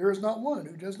 There is not one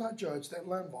who does not judge that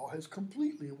Lanval has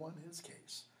completely won his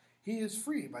case. He is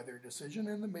free by their decision,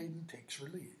 and the maiden takes her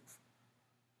leave.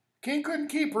 King couldn't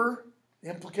keep her. The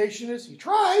implication is he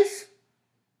tries.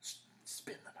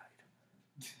 Spend the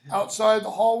night. Outside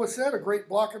the hall was set a great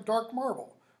block of dark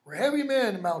marble, where heavy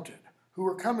men mounted, who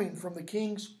were coming from the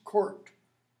king's court.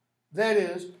 That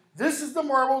is, this is the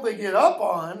marble they get up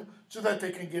on so that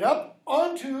they can get up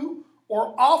onto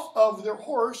or off of their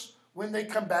horse when they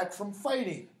come back from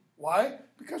fighting. Why?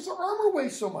 Because their armor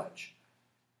weighs so much.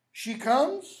 She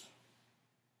comes.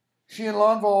 She and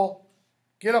Lanval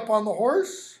get up on the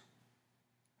horse.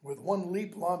 With one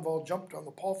leap, Lanval jumped on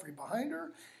the palfrey behind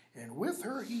her, and with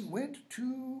her he went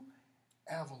to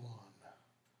Avalon,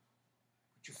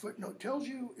 which your footnote tells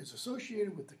you is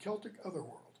associated with the Celtic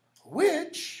otherworld,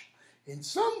 which, in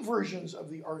some versions of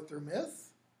the Arthur myth,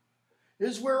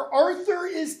 is where Arthur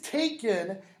is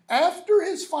taken after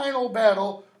his final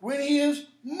battle when he is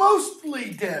mostly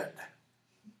dead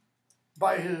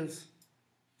by his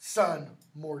son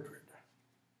Mordred.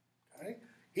 Okay?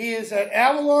 He is at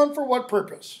Avalon for what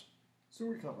purpose? To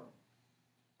recover.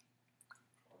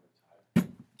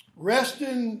 Rest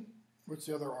in, what's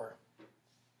the other R?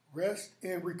 Rest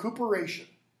and recuperation.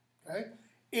 Okay?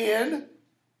 And,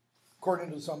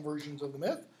 according to some versions of the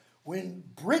myth, when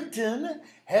Britain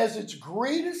has its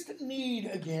greatest need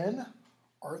again,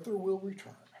 Arthur will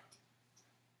return.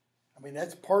 I mean,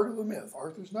 that's part of the myth.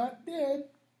 Arthur's not dead.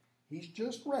 He's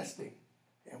just resting.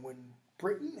 And when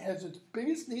Britain has its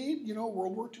biggest need,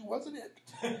 World War II wasn't it.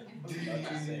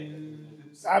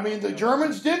 I mean, the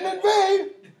Germans didn't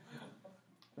invade.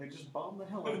 They just bombed the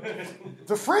hell out of it.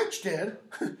 The French did.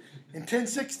 In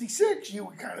 1066, you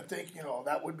would kind of think,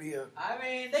 that would be a... I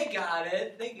mean, they got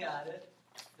it.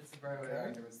 That's the right way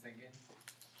Arthur was thinking.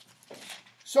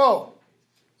 So,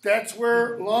 that's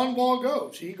where Lanval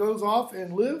goes. He goes off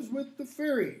and lives with the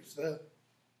fairies, the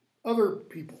other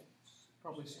people.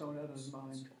 Probably stoned out of his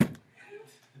mind.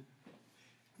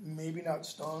 Maybe not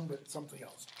stone, but something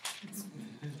else.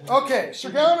 Okay, Sir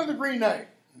Gawain of the Green Knight.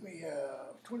 We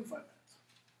have 25 minutes.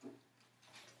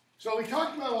 So we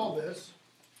talked about all this.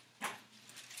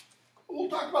 We'll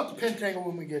talk about the pentangle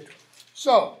when we get to it.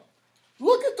 So,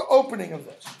 look at the opening of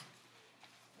this.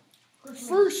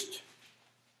 First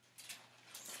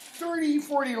 30,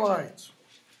 40 lines.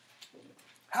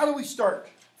 How do we start?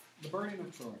 The burning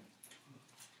of Troy.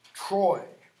 Troy.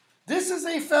 This is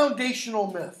a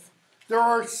foundational myth. There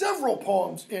are several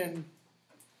poems and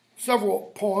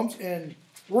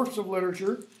works of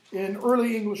literature in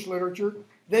early English literature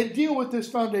that deal with this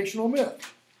foundational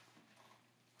myth.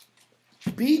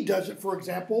 Bede does it, for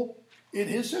example, in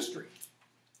his history.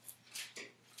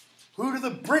 Who do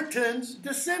the Britons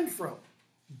descend from?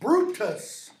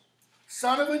 Brutus,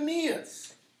 son of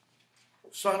Aeneas,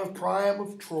 son of Priam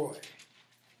of Troy.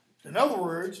 In other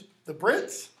words, the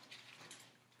Brits,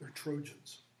 they're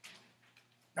Trojans.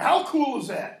 Now, how cool is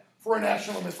that for a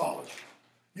national mythology?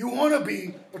 You want to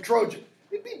be a Trojan.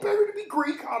 It'd be better to be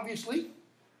Greek, obviously,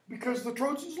 because the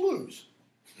Trojans lose.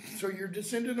 So you're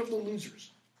descendant of the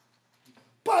losers.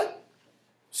 But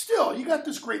still, you got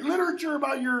this great literature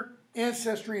about your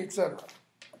ancestry, etc.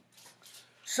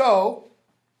 So,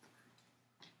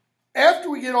 after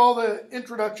we get all the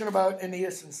introduction about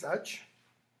Aeneas and such,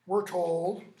 we're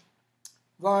told,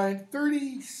 line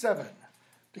 37,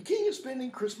 the king is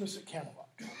spending Christmas at Camelot.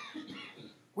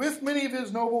 With many of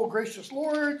his noble, gracious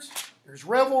lords, there's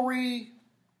revelry,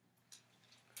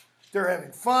 they're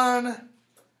having fun,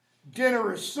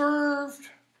 dinner is served.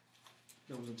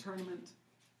 There was a tournament.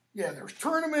 Yeah, there's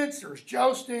tournaments, there's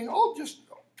jousting, all just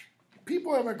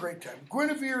people having a great time.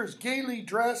 Guinevere is gaily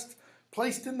dressed,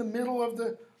 placed in the middle of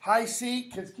the high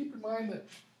seat, because keep in mind that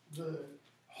the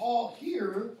hall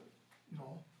here,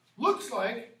 looks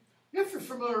like If you're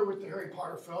familiar with the Harry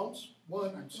Potter films,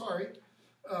 one, I'm sorry,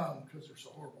 because they're so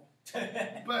horrible.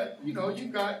 But, you know,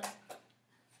 you've got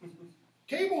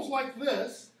tables like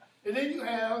this, and then you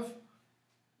have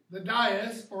the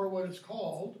dais, or what is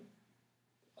called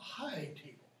a high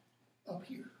table, up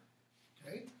here.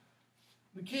 Okay?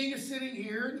 The king is sitting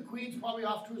here, and the queen's probably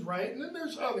off to his right, and then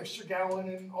there's others, Sir Gawain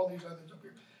and all these others up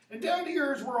here. And down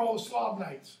here is where all the Slav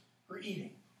knights are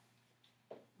eating.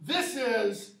 This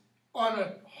is on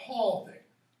a hall thing.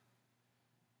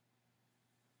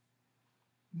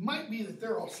 Might be that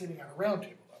they're all sitting at a round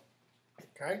table, though.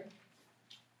 Okay?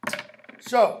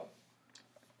 So,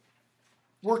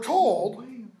 we're told... Way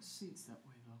less seats that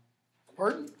way, though.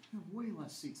 Pardon? You have way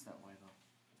less seats that way,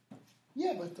 though.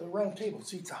 Yeah, but the round table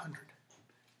seats 100.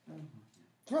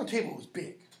 The round table was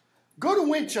big. Go to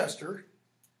Winchester,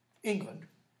 England,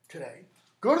 today.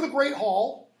 Go to the Great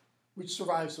Hall, which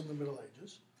survives from the Middle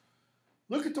Ages.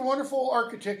 Look at the wonderful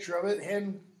architecture of it,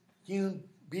 hand-hewn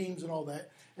beams and all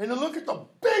that. And then look at the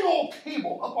big old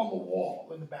table up on the wall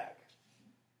in the back.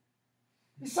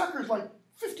 This sucker's like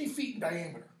 50 feet in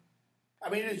diameter. I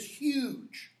mean, it is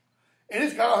huge. And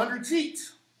it's got 100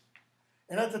 seats.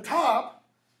 And at the top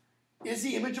is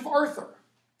the image of Arthur.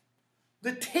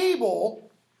 The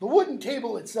table, the wooden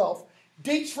table itself,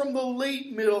 dates from the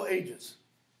late Middle Ages.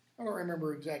 I don't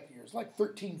remember exact years, like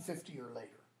 1350 or later.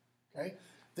 Okay?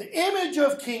 The image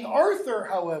of King Arthur,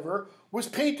 however, was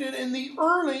painted in the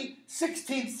early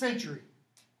 16th century.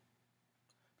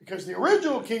 Because the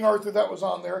original King Arthur that was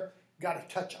on there got a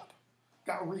touch-up,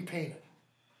 got repainted.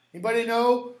 Anybody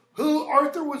know who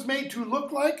Arthur was made to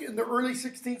look like in the early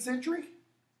 16th century?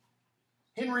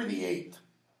 Henry VIII.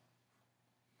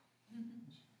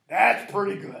 That's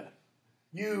pretty good.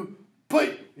 You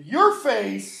put your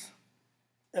face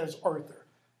as Arthur.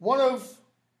 One of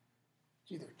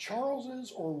either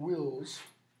Charles's or Will's,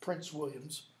 Prince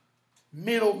William's,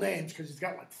 middle names, because he's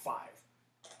got like 5,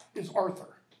 is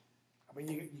Arthur. I mean,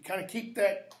 you kind of keep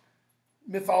that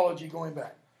mythology going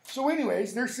back. So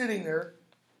anyways, they're sitting there,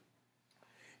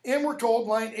 and we're told,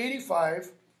 line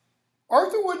 85,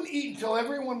 Arthur wouldn't eat until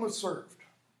everyone was served.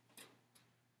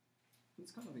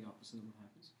 It's kind of the opposite of what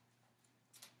happens.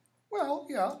 Well,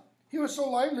 yeah. He was so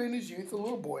lively in his youth, a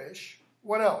little boyish.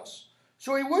 What else?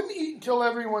 So he wouldn't eat until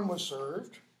everyone was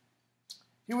served.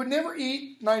 He would never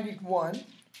eat, 91,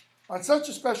 on such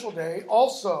a special day,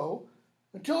 also,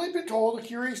 until he'd been told a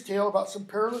curious tale about some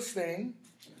perilous thing,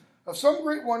 of some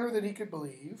great wonder that he could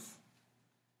believe.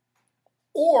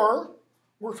 Or,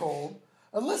 we're told,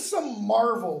 unless some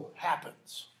marvel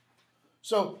happens.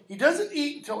 So he doesn't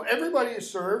eat until everybody is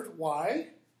served. Why?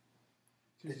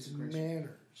 It's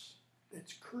manners.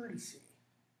 It's courtesy.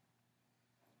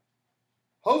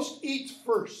 Host eats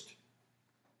first.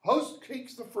 Host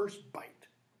takes the first bite.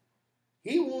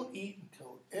 He won't eat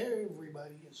until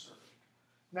everybody is served.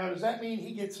 Now, does that mean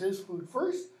he gets his food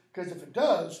first? Because if it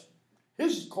does,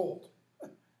 his is cold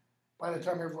by the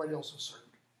time everybody else is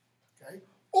served. Okay?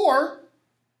 Or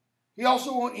he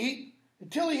also won't eat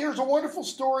until he hears a wonderful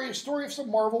story, a story of some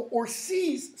marvel, or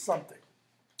sees something.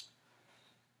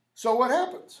 So what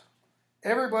happens?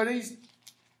 Everybody's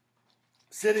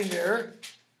sitting there,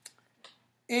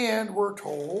 and we're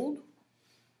told,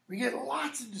 we get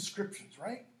lots of descriptions,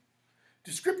 right?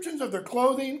 Descriptions of their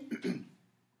clothing,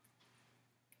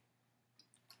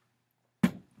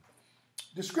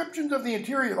 descriptions of the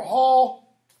interior of the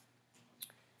hall,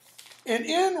 and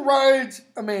in rides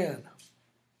a man.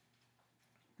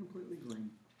 Completely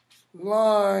green.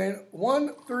 Line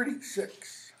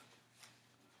 136.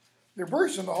 There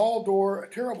bursts in the hall door a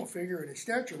terrible figure in his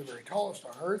stature, the very tallest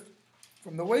on earth,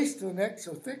 from the waist to the neck,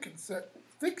 so thick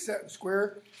set and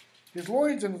square, his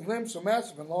loins and his limbs so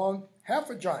massive and long, half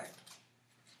a giant.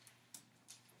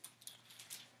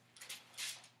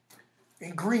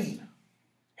 In green,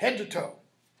 head to toe.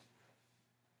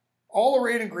 All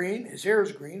arrayed in green, his hair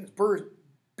is green, his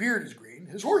beard is green,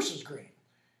 his horse is green.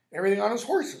 Everything on his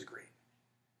horse is green.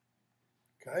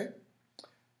 Okay?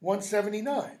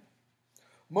 179.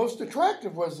 Most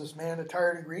attractive was this man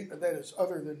attired in green, that is,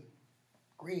 other than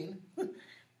green.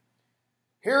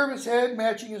 Hair of his head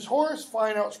matching his horse,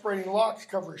 fine outspreading locks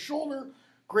cover his shoulder,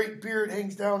 great beard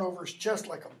hangs down over his chest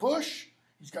like a bush.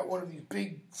 He's got one of these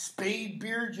big spade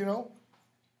beards, you know.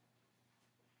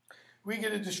 We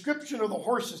get a description of the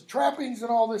horse's trappings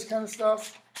and all this kind of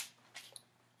stuff.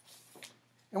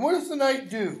 And what does the knight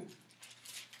do?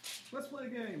 Let's play a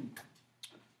game.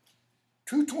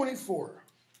 224.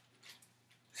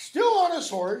 Still on his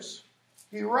horse,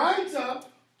 he rides up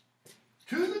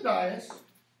to the dais.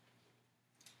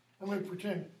 I'm going to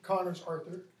pretend Connor's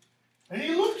Arthur. And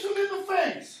he looks him in the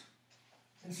face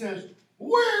and says,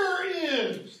 where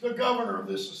is the governor of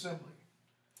this assembly?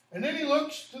 And then he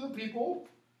looks to the people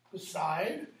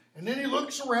beside, and then he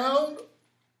looks around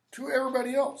to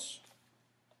everybody else.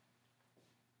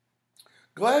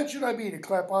 Glad should I be to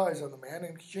clap eyes on the man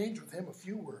and exchange with him a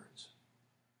few words.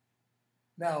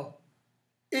 Now,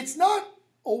 it's not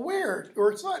aware,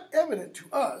 or it's not evident to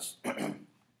us,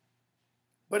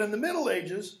 but in the Middle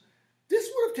Ages, this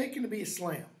would have taken to be a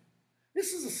slam.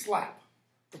 This is a slap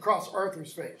across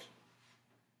Arthur's face.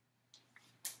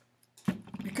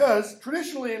 Because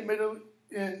traditionally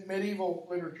in medieval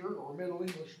literature, or Middle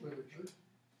English literature,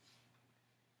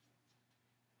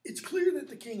 it's clear that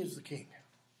the king is the king.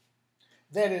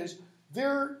 That is,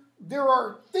 there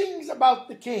are things about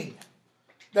the king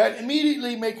that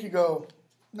immediately make you go,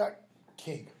 not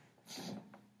king.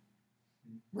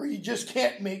 Where you just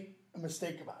can't make a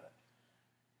mistake about it.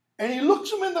 And he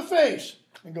looks him in the face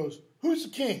and goes, who's the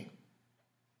king?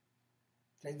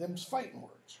 Okay, them's fighting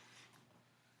words.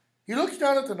 He looks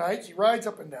down at the knights, he rides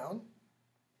up and down,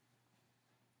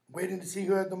 waiting to see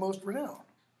who had the most renown.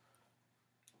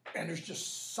 And there's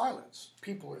just silence.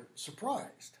 People are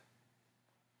surprised.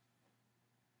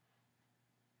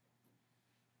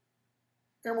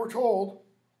 And we're told,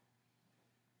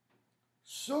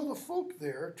 so the folk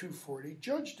there, 240,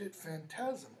 judged it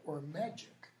phantasm or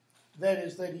magic. That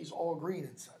is, that he's all green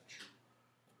and such.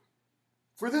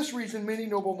 For this reason, many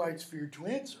noble knights feared to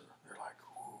answer. They're like,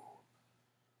 ooh,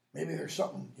 maybe there's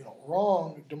something,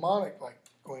 wrong, demonic like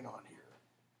going on here.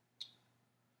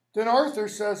 Then Arthur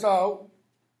says, oh,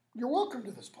 you're welcome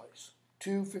to this place.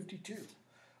 252.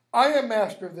 I am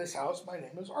master of this house. My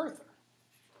name is Arthur.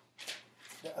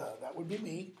 That would be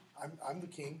me. I'm the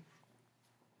king.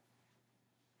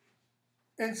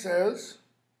 And says,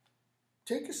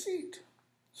 take a seat.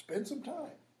 Spend some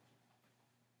time.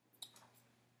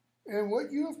 And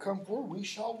what you have come for, we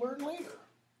shall learn later.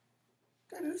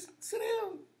 That is, sit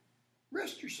down.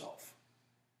 Rest yourself.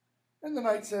 And the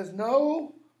knight says,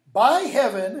 no, by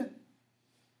heaven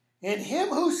and him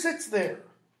who sits there.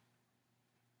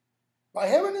 By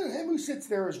heaven and him who sits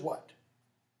there is what?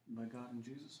 By God and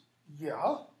Jesus.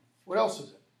 Yeah. What else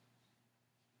is it?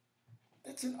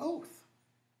 That's an oath.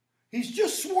 He's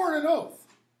just sworn an oath.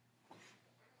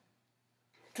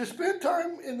 To spend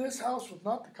time in this house was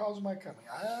not the cause of my coming.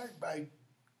 By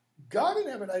God in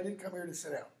heaven, I didn't come here to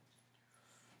sit down.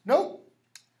 Nope.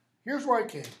 Here's where I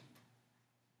came.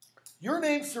 Your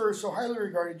name, sir, is so highly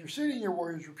regarded. Your city and your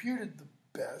warriors reputed the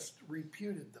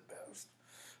best.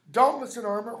 Dauntless in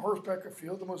armor, horseback or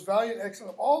field, the most valiant,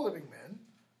 excellent of all living men.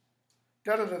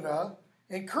 Da-da-da-da.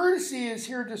 And courtesy is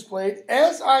here displayed,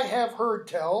 as I have heard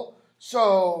tell.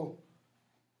 So,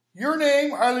 your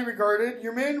name, highly regarded.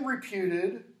 Your men,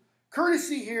 reputed.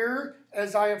 Courtesy here,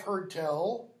 as I have heard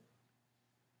tell.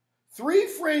 3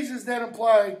 phrases that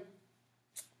imply,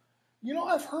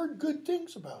 I've heard good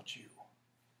things about you.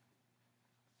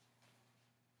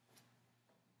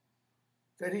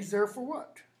 That he's there for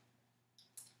what?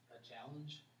 A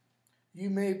challenge? You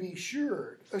may be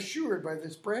assured by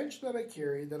this branch that I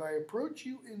carry, that I approach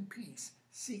you in peace,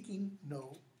 seeking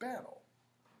no battle.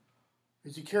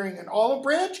 Is he carrying an olive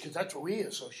branch? Because that's what we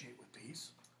associate with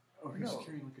peace. Or he's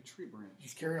carrying like a tree branch.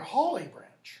 He's carrying a holly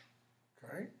branch.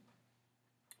 Okay?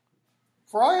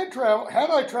 For had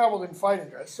I traveled in fighting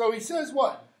dress. So he says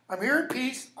what? I'm here in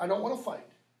peace. I don't want to fight.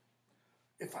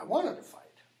 If I wanted to fight.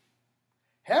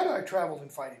 Had I traveled in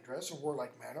fighting dress, or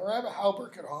warlike manner, I have a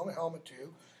hauberk at home, a helmet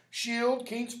too, shield,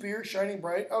 keen spear, shining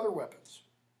bright, other weapons.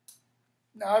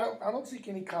 Now, I don't seek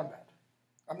any combat.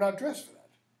 I'm not dressed for that.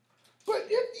 But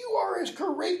if you are as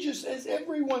courageous as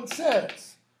everyone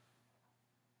says,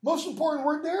 most important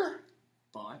word there?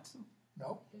 But?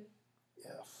 No.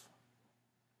 If.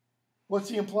 What's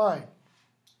he implying?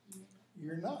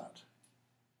 You're not.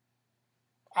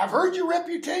 I've heard your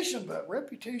reputation, but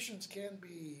reputations can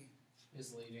be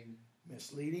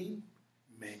misleading,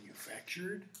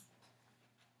 manufactured.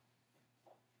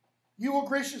 You will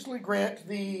graciously grant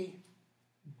the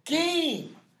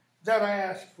game that I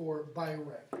asked for by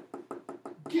right.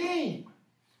 Game.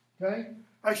 Okay?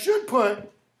 I should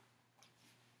put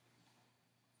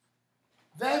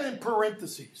that in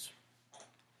parentheses.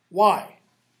 Why?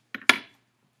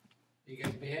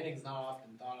 Because beheading's not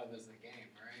often thought of as a game,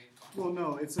 right? Well,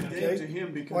 no, it's a game to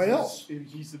him because Why else?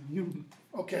 He's a human.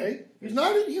 Okay. He's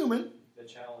not a human. The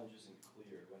challenge isn't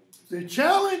clear. The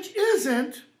challenge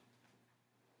isn't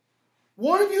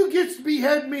one of you gets to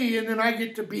behead me and then I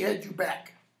get to behead you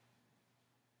back.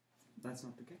 That's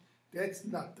not the game. That's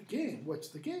not the game. What's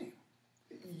the game?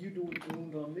 You do a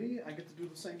wound on me, I get to do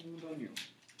the same wound on you.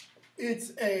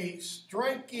 It's a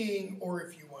striking, or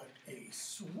if you want, a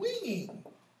swinging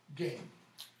game.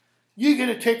 You get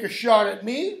to take a shot at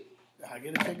me, I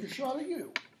get to take a shot at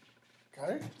you.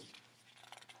 Okay?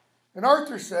 And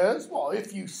Arthur says, well,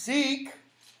 if you seek,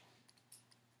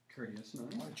 Courteous why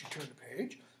knight. don't you turn the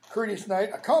page? Courteous knight,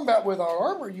 a combat without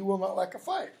armor, you will not lack a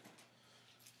fight.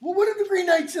 Well, what did the Green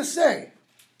Knight just say?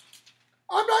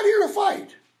 I'm not here to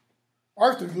fight.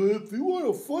 Arthur, if you want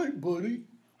to fight, buddy.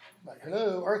 Like,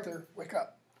 hello, Arthur, wake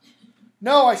up.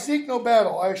 No, I seek no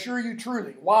battle, I assure you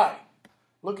truly. Why?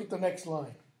 Look at the next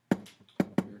line.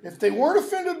 If they weren't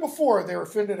offended before, they're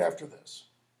offended after this.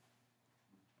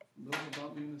 Those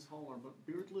about me in this hall are but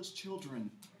beardless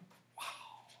children.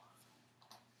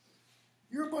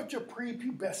 You're a bunch of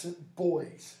prepubescent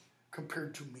boys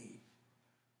compared to me.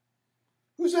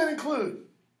 Who's that include?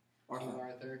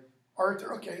 Arthur.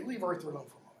 Arthur. Okay, leave Arthur alone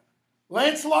for a moment.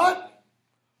 Lancelot,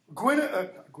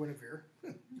 Guinevere,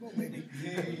 well, maybe.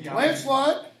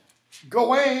 Lancelot,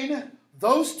 Gawain,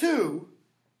 those two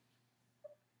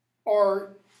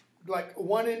are like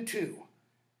 1 and 2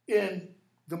 in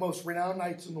the most renowned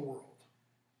knights in the world.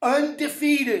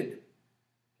 Undefeated.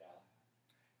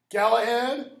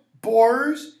 Galahad,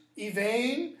 Bors,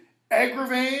 Yvain,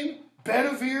 Agravain,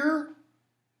 Bedivere,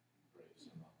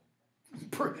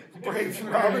 Braves and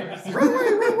Robin,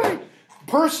 right.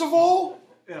 Percival,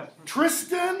 Yeah.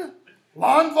 Tristan,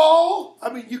 Lanval.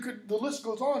 I mean, the list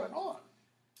goes on and on.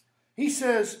 He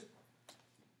says,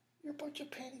 you're a bunch of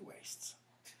panty wastes.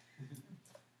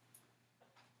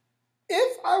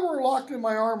 If I were locked in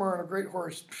my armor on a great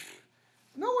horse,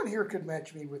 no one here could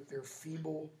match me with their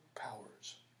feeble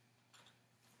powers.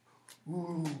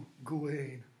 Ooh,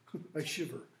 Gawain, I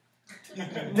shiver.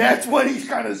 That's what he's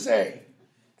kind of saying.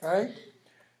 Okay?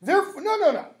 Therefore,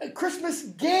 no. A Christmas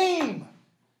game.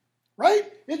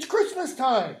 Right? It's Christmas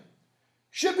time.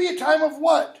 Should be a time of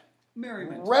what?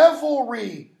 Merriment.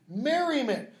 Revelry.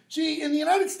 Merriment. See, in the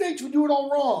United States, we do it all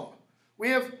wrong. We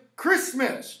have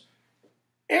Christmas.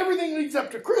 Everything leads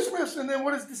up to Christmas, and then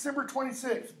what is December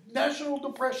 26th? National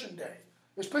Depression Day.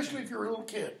 Especially if you're a little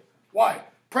kid. Why?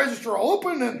 Presents are all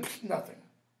open and nothing.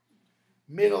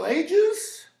 Middle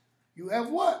Ages, you have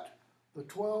what? The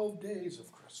 12 days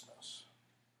of Christmas.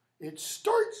 It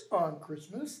starts on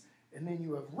Christmas, and then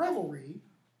you have revelry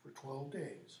for 12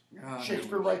 days.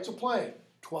 Shakespeare writes a play,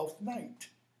 Twelfth Night.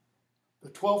 The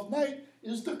 12th night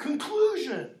is the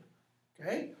conclusion.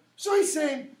 Okay? So he's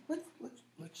saying,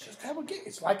 let's just have a game.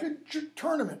 It's like a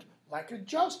tournament, like a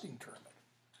jousting tournament.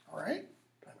 All right?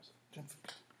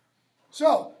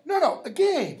 So, a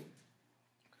game.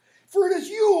 For it is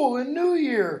Yule and New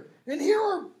Year, and here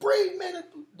are brave men.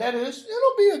 That is,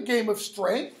 it'll be a game of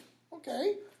strength.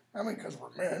 Okay? I mean, because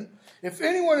we're men. If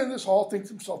anyone in this hall thinks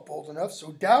himself bold enough,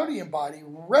 so doughty in body,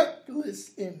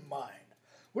 reckless in mind.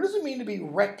 What does it mean to be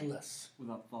reckless?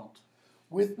 Without thought.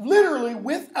 Literally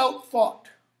without thought.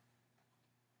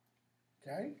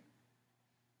 Okay?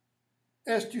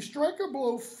 As to strike a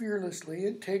blow fearlessly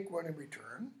and take one in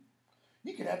return,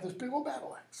 you can have this big old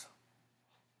battle axe.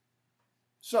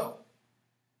 So,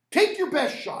 take your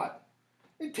best shot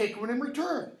and take one in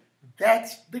return.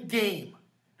 That's the game.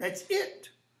 That's it.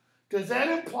 Does that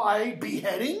imply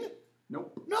beheading?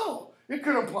 Nope. No. It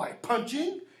could imply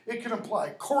punching. It could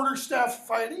imply quarterstaff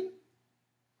fighting.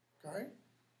 Okay?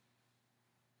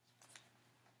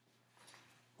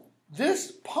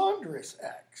 This ponderous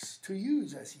axe to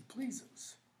use as he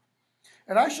pleases.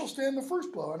 And I shall stand the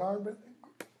first blow and arm it.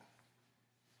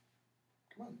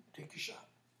 Come on, take your shot.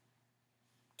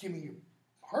 Give me your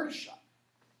hardest shot.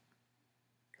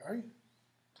 Okay?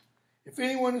 If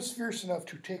anyone is fierce enough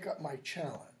to take up my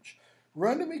challenge,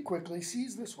 run to me quickly,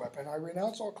 seize this weapon. I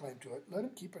renounce all claim to it. Let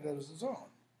him keep it as his own.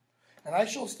 And I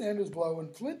shall stand his blow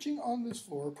unflinching on this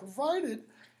floor, provided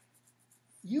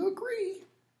you agree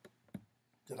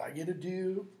that I get a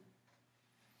deal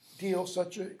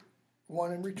such a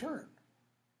one in return.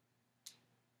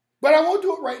 But I won't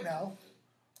do it right now.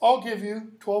 I'll give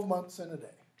you 12 months and a day.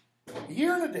 A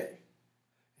year and a day.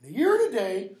 In a year and a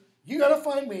day, you got to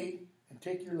find me and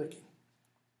take your licking.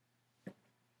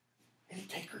 Any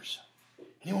takers?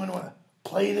 Anyone want to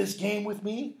play this game with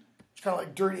me? It's kind of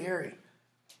like Dirty Harry.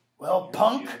 Well,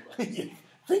 punk, you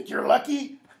think you're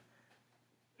lucky?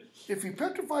 If he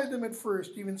petrified them at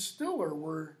first, even stiller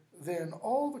were then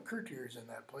all the courtiers in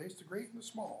that place, the great and the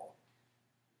small.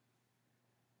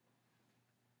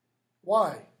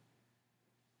 Why?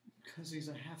 Because he's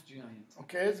a half giant.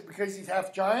 Okay, is it because he's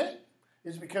half giant?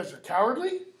 Is it because they're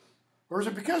cowardly? Or is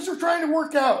it because they're trying to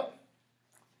work out?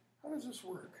 How does this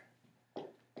work?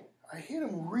 I hit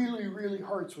him really, really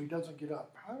hard so he doesn't get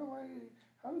up. How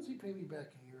does he pay me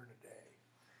back in a year and a day?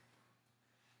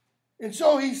 And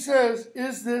so he says,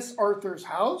 is this Arthur's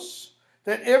house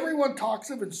that everyone talks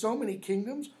of in so many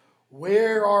kingdoms?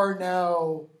 Where are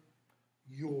now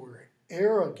your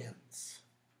arrogance?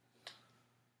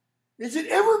 Is it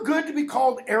ever good to be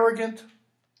called arrogant?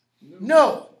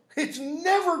 No, it's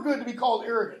never good to be called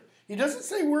arrogant. He doesn't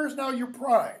say, where's now your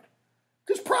pride?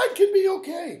 Because pride can be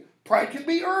okay. Pride can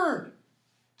be earned.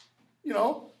 You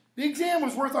know, the exam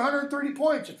was worth 130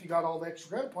 points if you got all the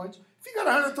extra credit points. If you got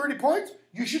 130 points,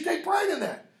 you should take pride in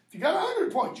that. If you got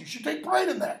 100 points, you should take pride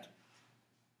in that.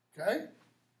 Okay?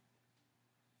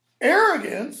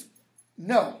 Arrogance,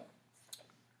 no.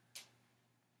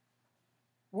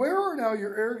 Where are now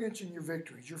your arrogance and your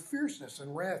victories, your fierceness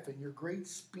and wrath and your great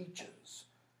speeches?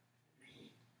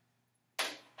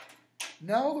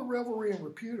 Now the revelry and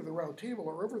repute of the round table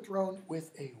are overthrown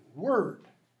with a word.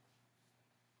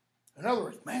 In other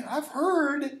words, man, I've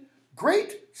heard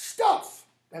great stuff.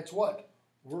 That's what?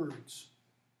 Words.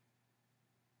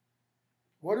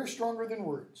 What are stronger than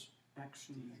words?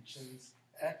 Actions.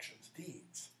 Actions,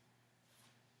 deeds.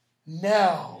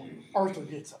 Now, Arthur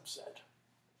gets upset.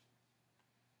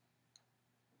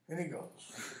 And he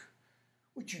goes,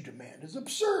 what you demand is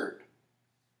absurd.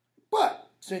 But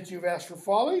since you've asked for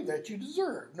folly, that you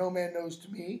deserve. No man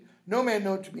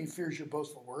known to me fears your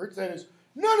boastful words. That is,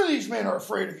 none of these men are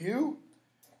afraid of you.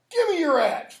 Give me your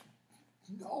axe.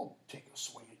 I'll take a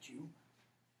swing at you.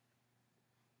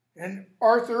 And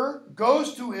Arthur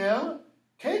goes to him,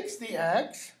 takes the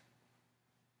axe,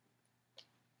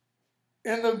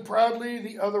 and then proudly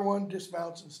the other one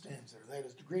dismounts and stands there. That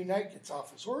is, the Green Knight gets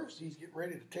off his horse. He's getting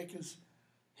ready to take his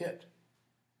hit.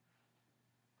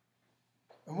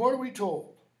 And what are we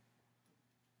told?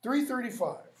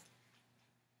 335.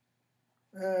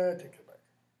 Take it back.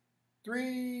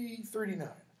 339.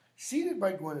 Seated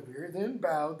by Guinevere, then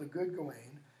bowed the good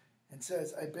Gawain, and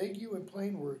says, I beg you in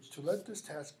plain words to let this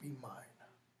task be mine.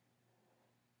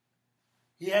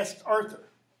 He asks Arthur.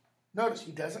 Notice,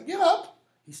 he doesn't get up.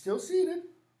 He's still seated.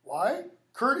 Why?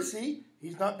 Courtesy.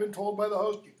 He's not been told by the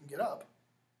host, you can get up.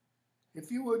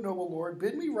 If you would, noble lord,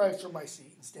 bid me rise from my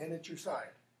seat and stand at your side.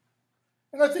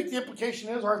 And I think the implication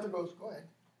is, Arthur goes, go ahead.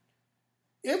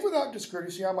 If without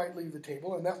discourtesy I might leave the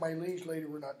table, and that my liege lady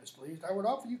were not displeased, I would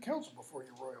offer you counsel before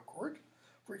your royal court.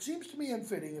 For it seems to me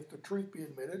unfitting, if the truth be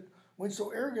admitted, when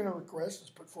so arrogant a request is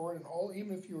put forward in hall,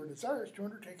 even if you are desirous to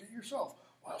undertake it yourself,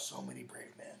 while so many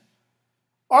brave men.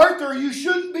 Arthur, you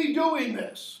shouldn't be doing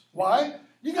this. Why?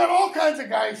 You got all kinds of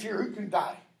guys here who can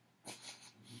die.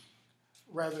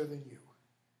 Rather than you.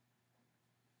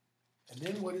 And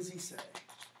then what does he say?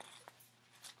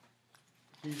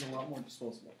 He's a lot more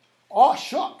disposable. Aw,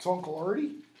 shucks, Uncle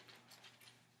Artie.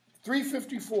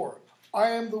 354. I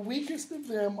am the weakest of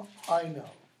them I know.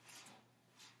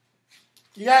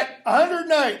 You got 100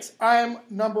 knights. I am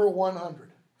number 100.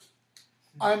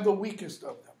 I'm the weakest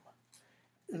of them.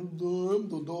 And I'm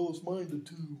the dullest minded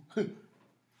too.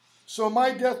 So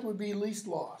my death would be least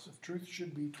loss if truth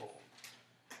should be told.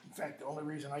 In fact, the only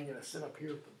reason I get to sit up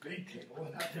here at the big table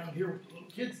and not down here with the little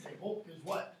kids' table is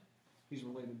what? He's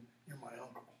related. You're my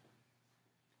uncle.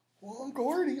 Well, Uncle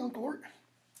Artie.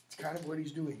 It's kind of what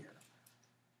he's doing here.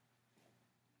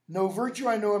 No virtue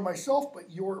I know in myself, but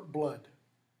your blood.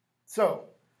 So,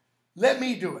 let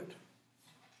me do it.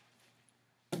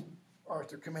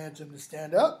 Arthur commands him to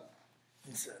stand up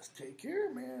and says, take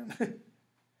care, man.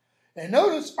 And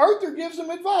notice, Arthur gives him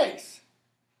advice.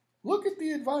 Look at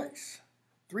the advice.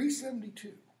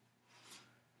 372.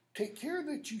 Take care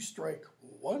that you strike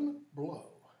one blow.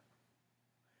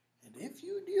 And if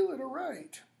you deal it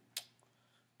aright,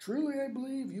 truly I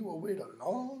believe you will wait a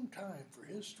long time for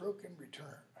his stroke in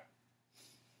return.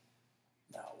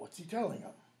 Now, what's he telling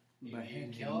him? You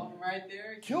can kill him right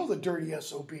there? Kill the dirty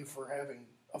SOB for having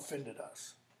offended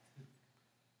us.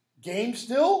 Game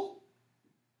still?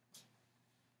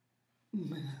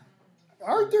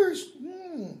 Arthur's,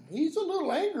 he's a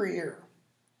little angry here.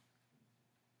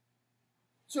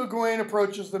 So Gawain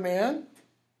approaches the man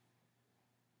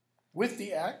with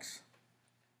the axe.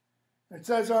 It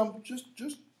says,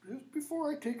 just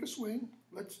before I take a swing,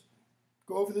 let's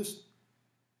go over this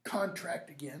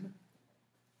contract again.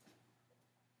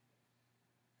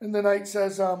 And the knight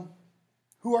says,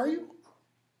 who are you?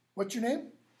 What's your name?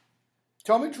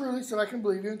 Tell me truly so that I can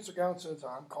believe you. And Sir Gawain says,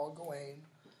 I'm called Gawain.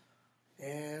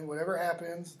 And whatever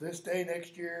happens, this day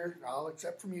next year, I'll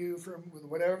accept from you with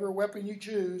whatever weapon you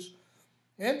choose.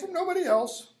 And from nobody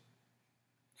else.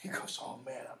 He goes, oh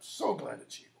man, I'm so glad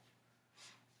it's you.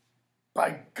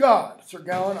 By God, Sir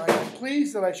Gawain, I am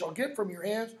pleased that I shall get from your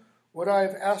hands what I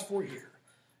have asked for here.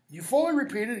 You fully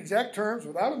repeated exact terms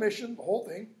without omission, the whole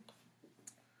thing.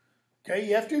 Okay,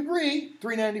 you have to agree.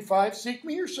 395, seek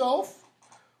me yourself,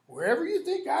 wherever you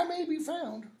think I may be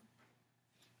found.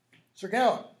 Sir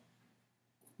Gawain,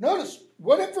 Notice,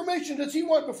 what information does he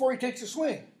want before he takes a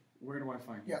swing? Where do I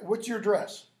find you? Yeah, what's your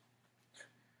address?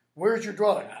 Where's your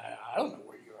dwelling? I don't know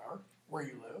where you are, where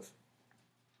you live.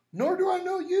 Nor do I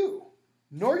know you,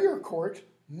 nor your court,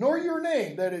 nor your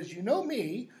name. That is, you know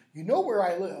me, you know where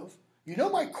I live, you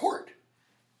know my court.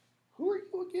 Who are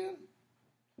you again?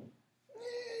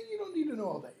 You don't need to know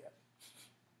all that yet.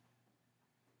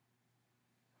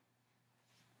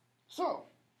 So,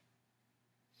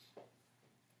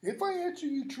 if I answer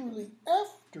you truly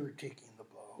after taking the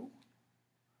blow,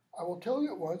 I will tell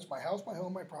you at once my house, my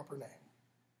home, my proper name.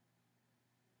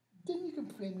 Then you can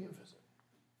pay me a visit.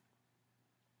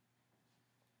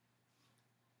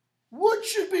 What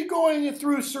should be going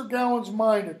through Sir Gawain's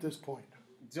mind at this point?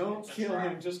 Don't kill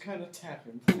him, just kind of tap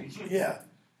him, please. Yeah,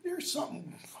 there's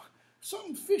something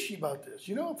fishy about this.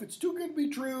 You know, if it's too good to be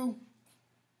true.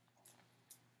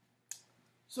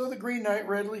 So the Green Knight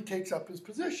readily takes up his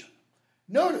position.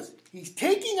 Notice, he's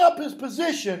taking up his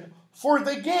position for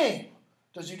the game.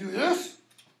 Does he do this?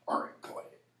 All right, go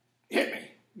ahead. Hit me.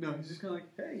 No, he's just kind of like,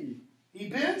 hey. He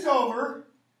bends over,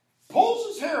 pulls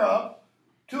his hair up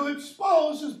to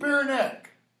expose his bare neck.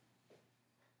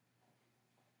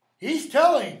 He's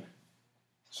telling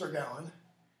Sir Gawain,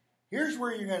 here's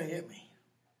where you're going to hit me.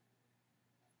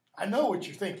 I know what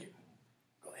you're thinking.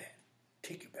 Go ahead.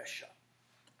 Take your best shot.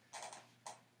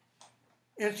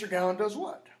 And Sir Gawain does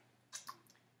what?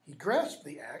 He grasps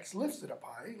the axe, lifts it up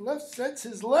high, sets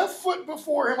his left foot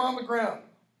before him on the ground.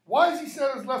 Why does he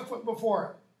set his left foot before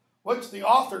him? What's the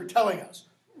author telling us?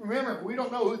 Remember, we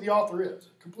don't know who the author is.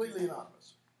 Completely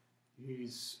anonymous.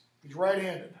 He's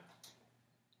right-handed.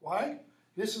 Why?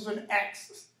 This is an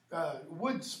axe,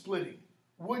 wood splitting,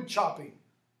 wood chopping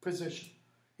position.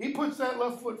 He puts that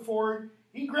left foot forward.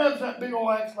 He grabs that big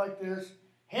old axe like this,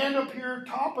 hand up here,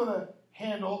 top of the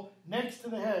handle, next to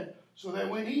the head, so that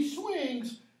when he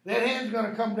swings, that hand's going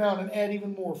to come down and add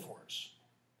even more force.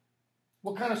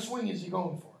 What kind of swing is he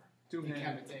going for?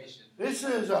 Decapitation. This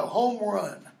is a home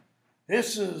run.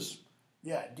 This is,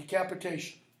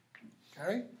 decapitation.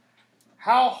 Okay?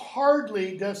 How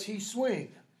hardly does he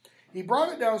swing? He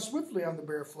brought it down swiftly on the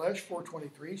bare flesh,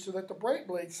 423, so that the bright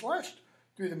blade slashed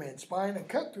through the man's spine and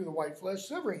cut through the white flesh,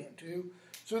 severing it in two,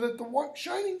 so that the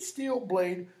shining steel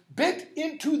blade bit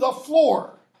into the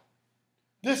floor.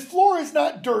 This floor is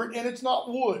not dirt and it's not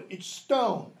wood, it's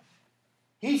stone.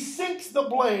 He sinks the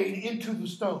blade into the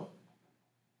stone.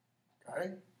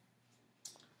 Okay?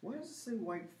 Why does it say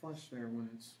white flesh there when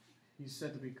he's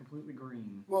said to be completely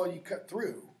green? Well, you cut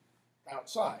through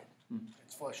outside.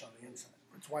 It's flesh on the inside.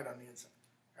 It's white on the inside.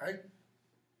 Right?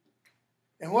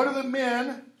 And what do the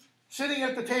men sitting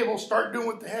at the table start doing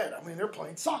with the head? I mean, they're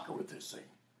playing soccer with this thing,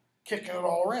 kicking it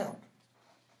all around.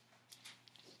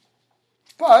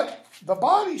 But the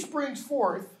body springs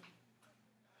forth,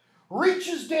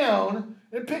 reaches down,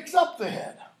 and picks up the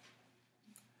head.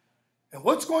 And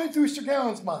what's going through Sir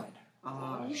Gawain's mind?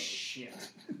 Shit.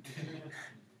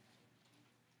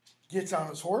 Gets on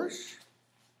his horse,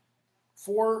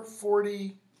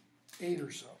 448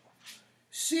 or so.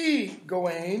 See,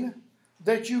 Gawain,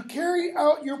 that you carry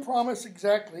out your promise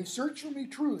exactly. Search for me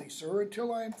truly, sir,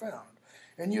 until I am found.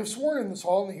 And you have sworn in this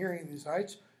hall in the hearing of these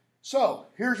knights. So,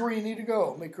 here's where you need to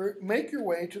go. Make your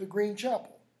way to the Green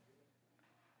Chapel.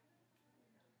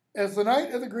 As the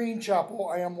Knight of the Green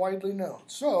Chapel, I am widely known.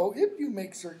 So, if you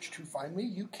make search to find me,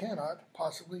 you cannot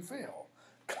possibly fail.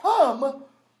 Come,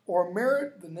 or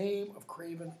merit the name of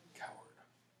craven coward.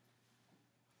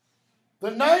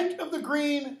 The Knight of the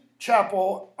Green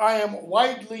Chapel, I am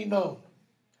widely known.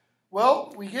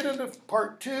 Well, we get into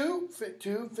part 2, fit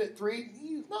 3.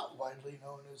 He's not widely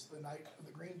known as the Knight of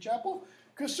the Green Chapel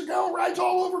because Sir Gawain rides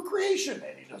all over creation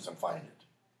and he doesn't find it.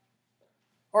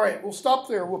 All right, we'll stop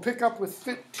there. We'll pick up with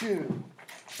fit 2.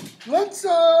 Let's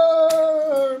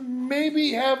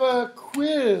maybe have a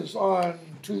quiz on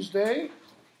Tuesday.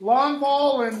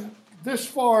 Lanval and this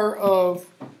far of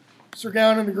Sir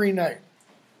Gawain and the Green Knight.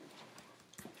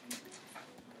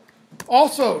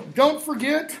 Also, don't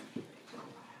forget,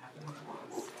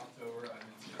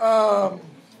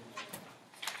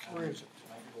 where is it?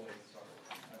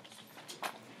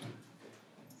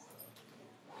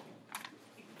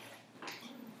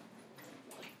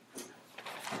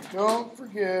 Don't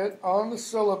forget, on the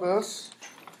syllabus,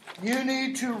 you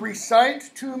need to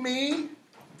recite to me,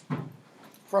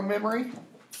 from memory,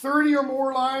 30 or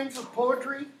more lines of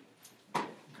poetry.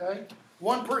 Okay?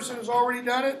 One person has already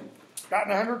done it, gotten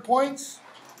 100 points.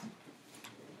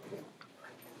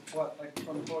 What, like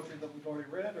from the poetry that we've already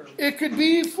read? Or? It could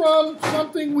be from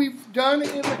something we've done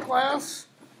in the class.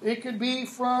 It could be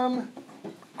from,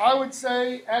 I would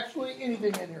say, actually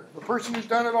anything in here. The person who's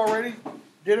done it already,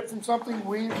 did it from something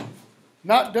we've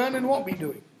not done and won't be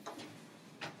doing.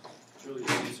 Truly,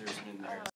 the user's in there.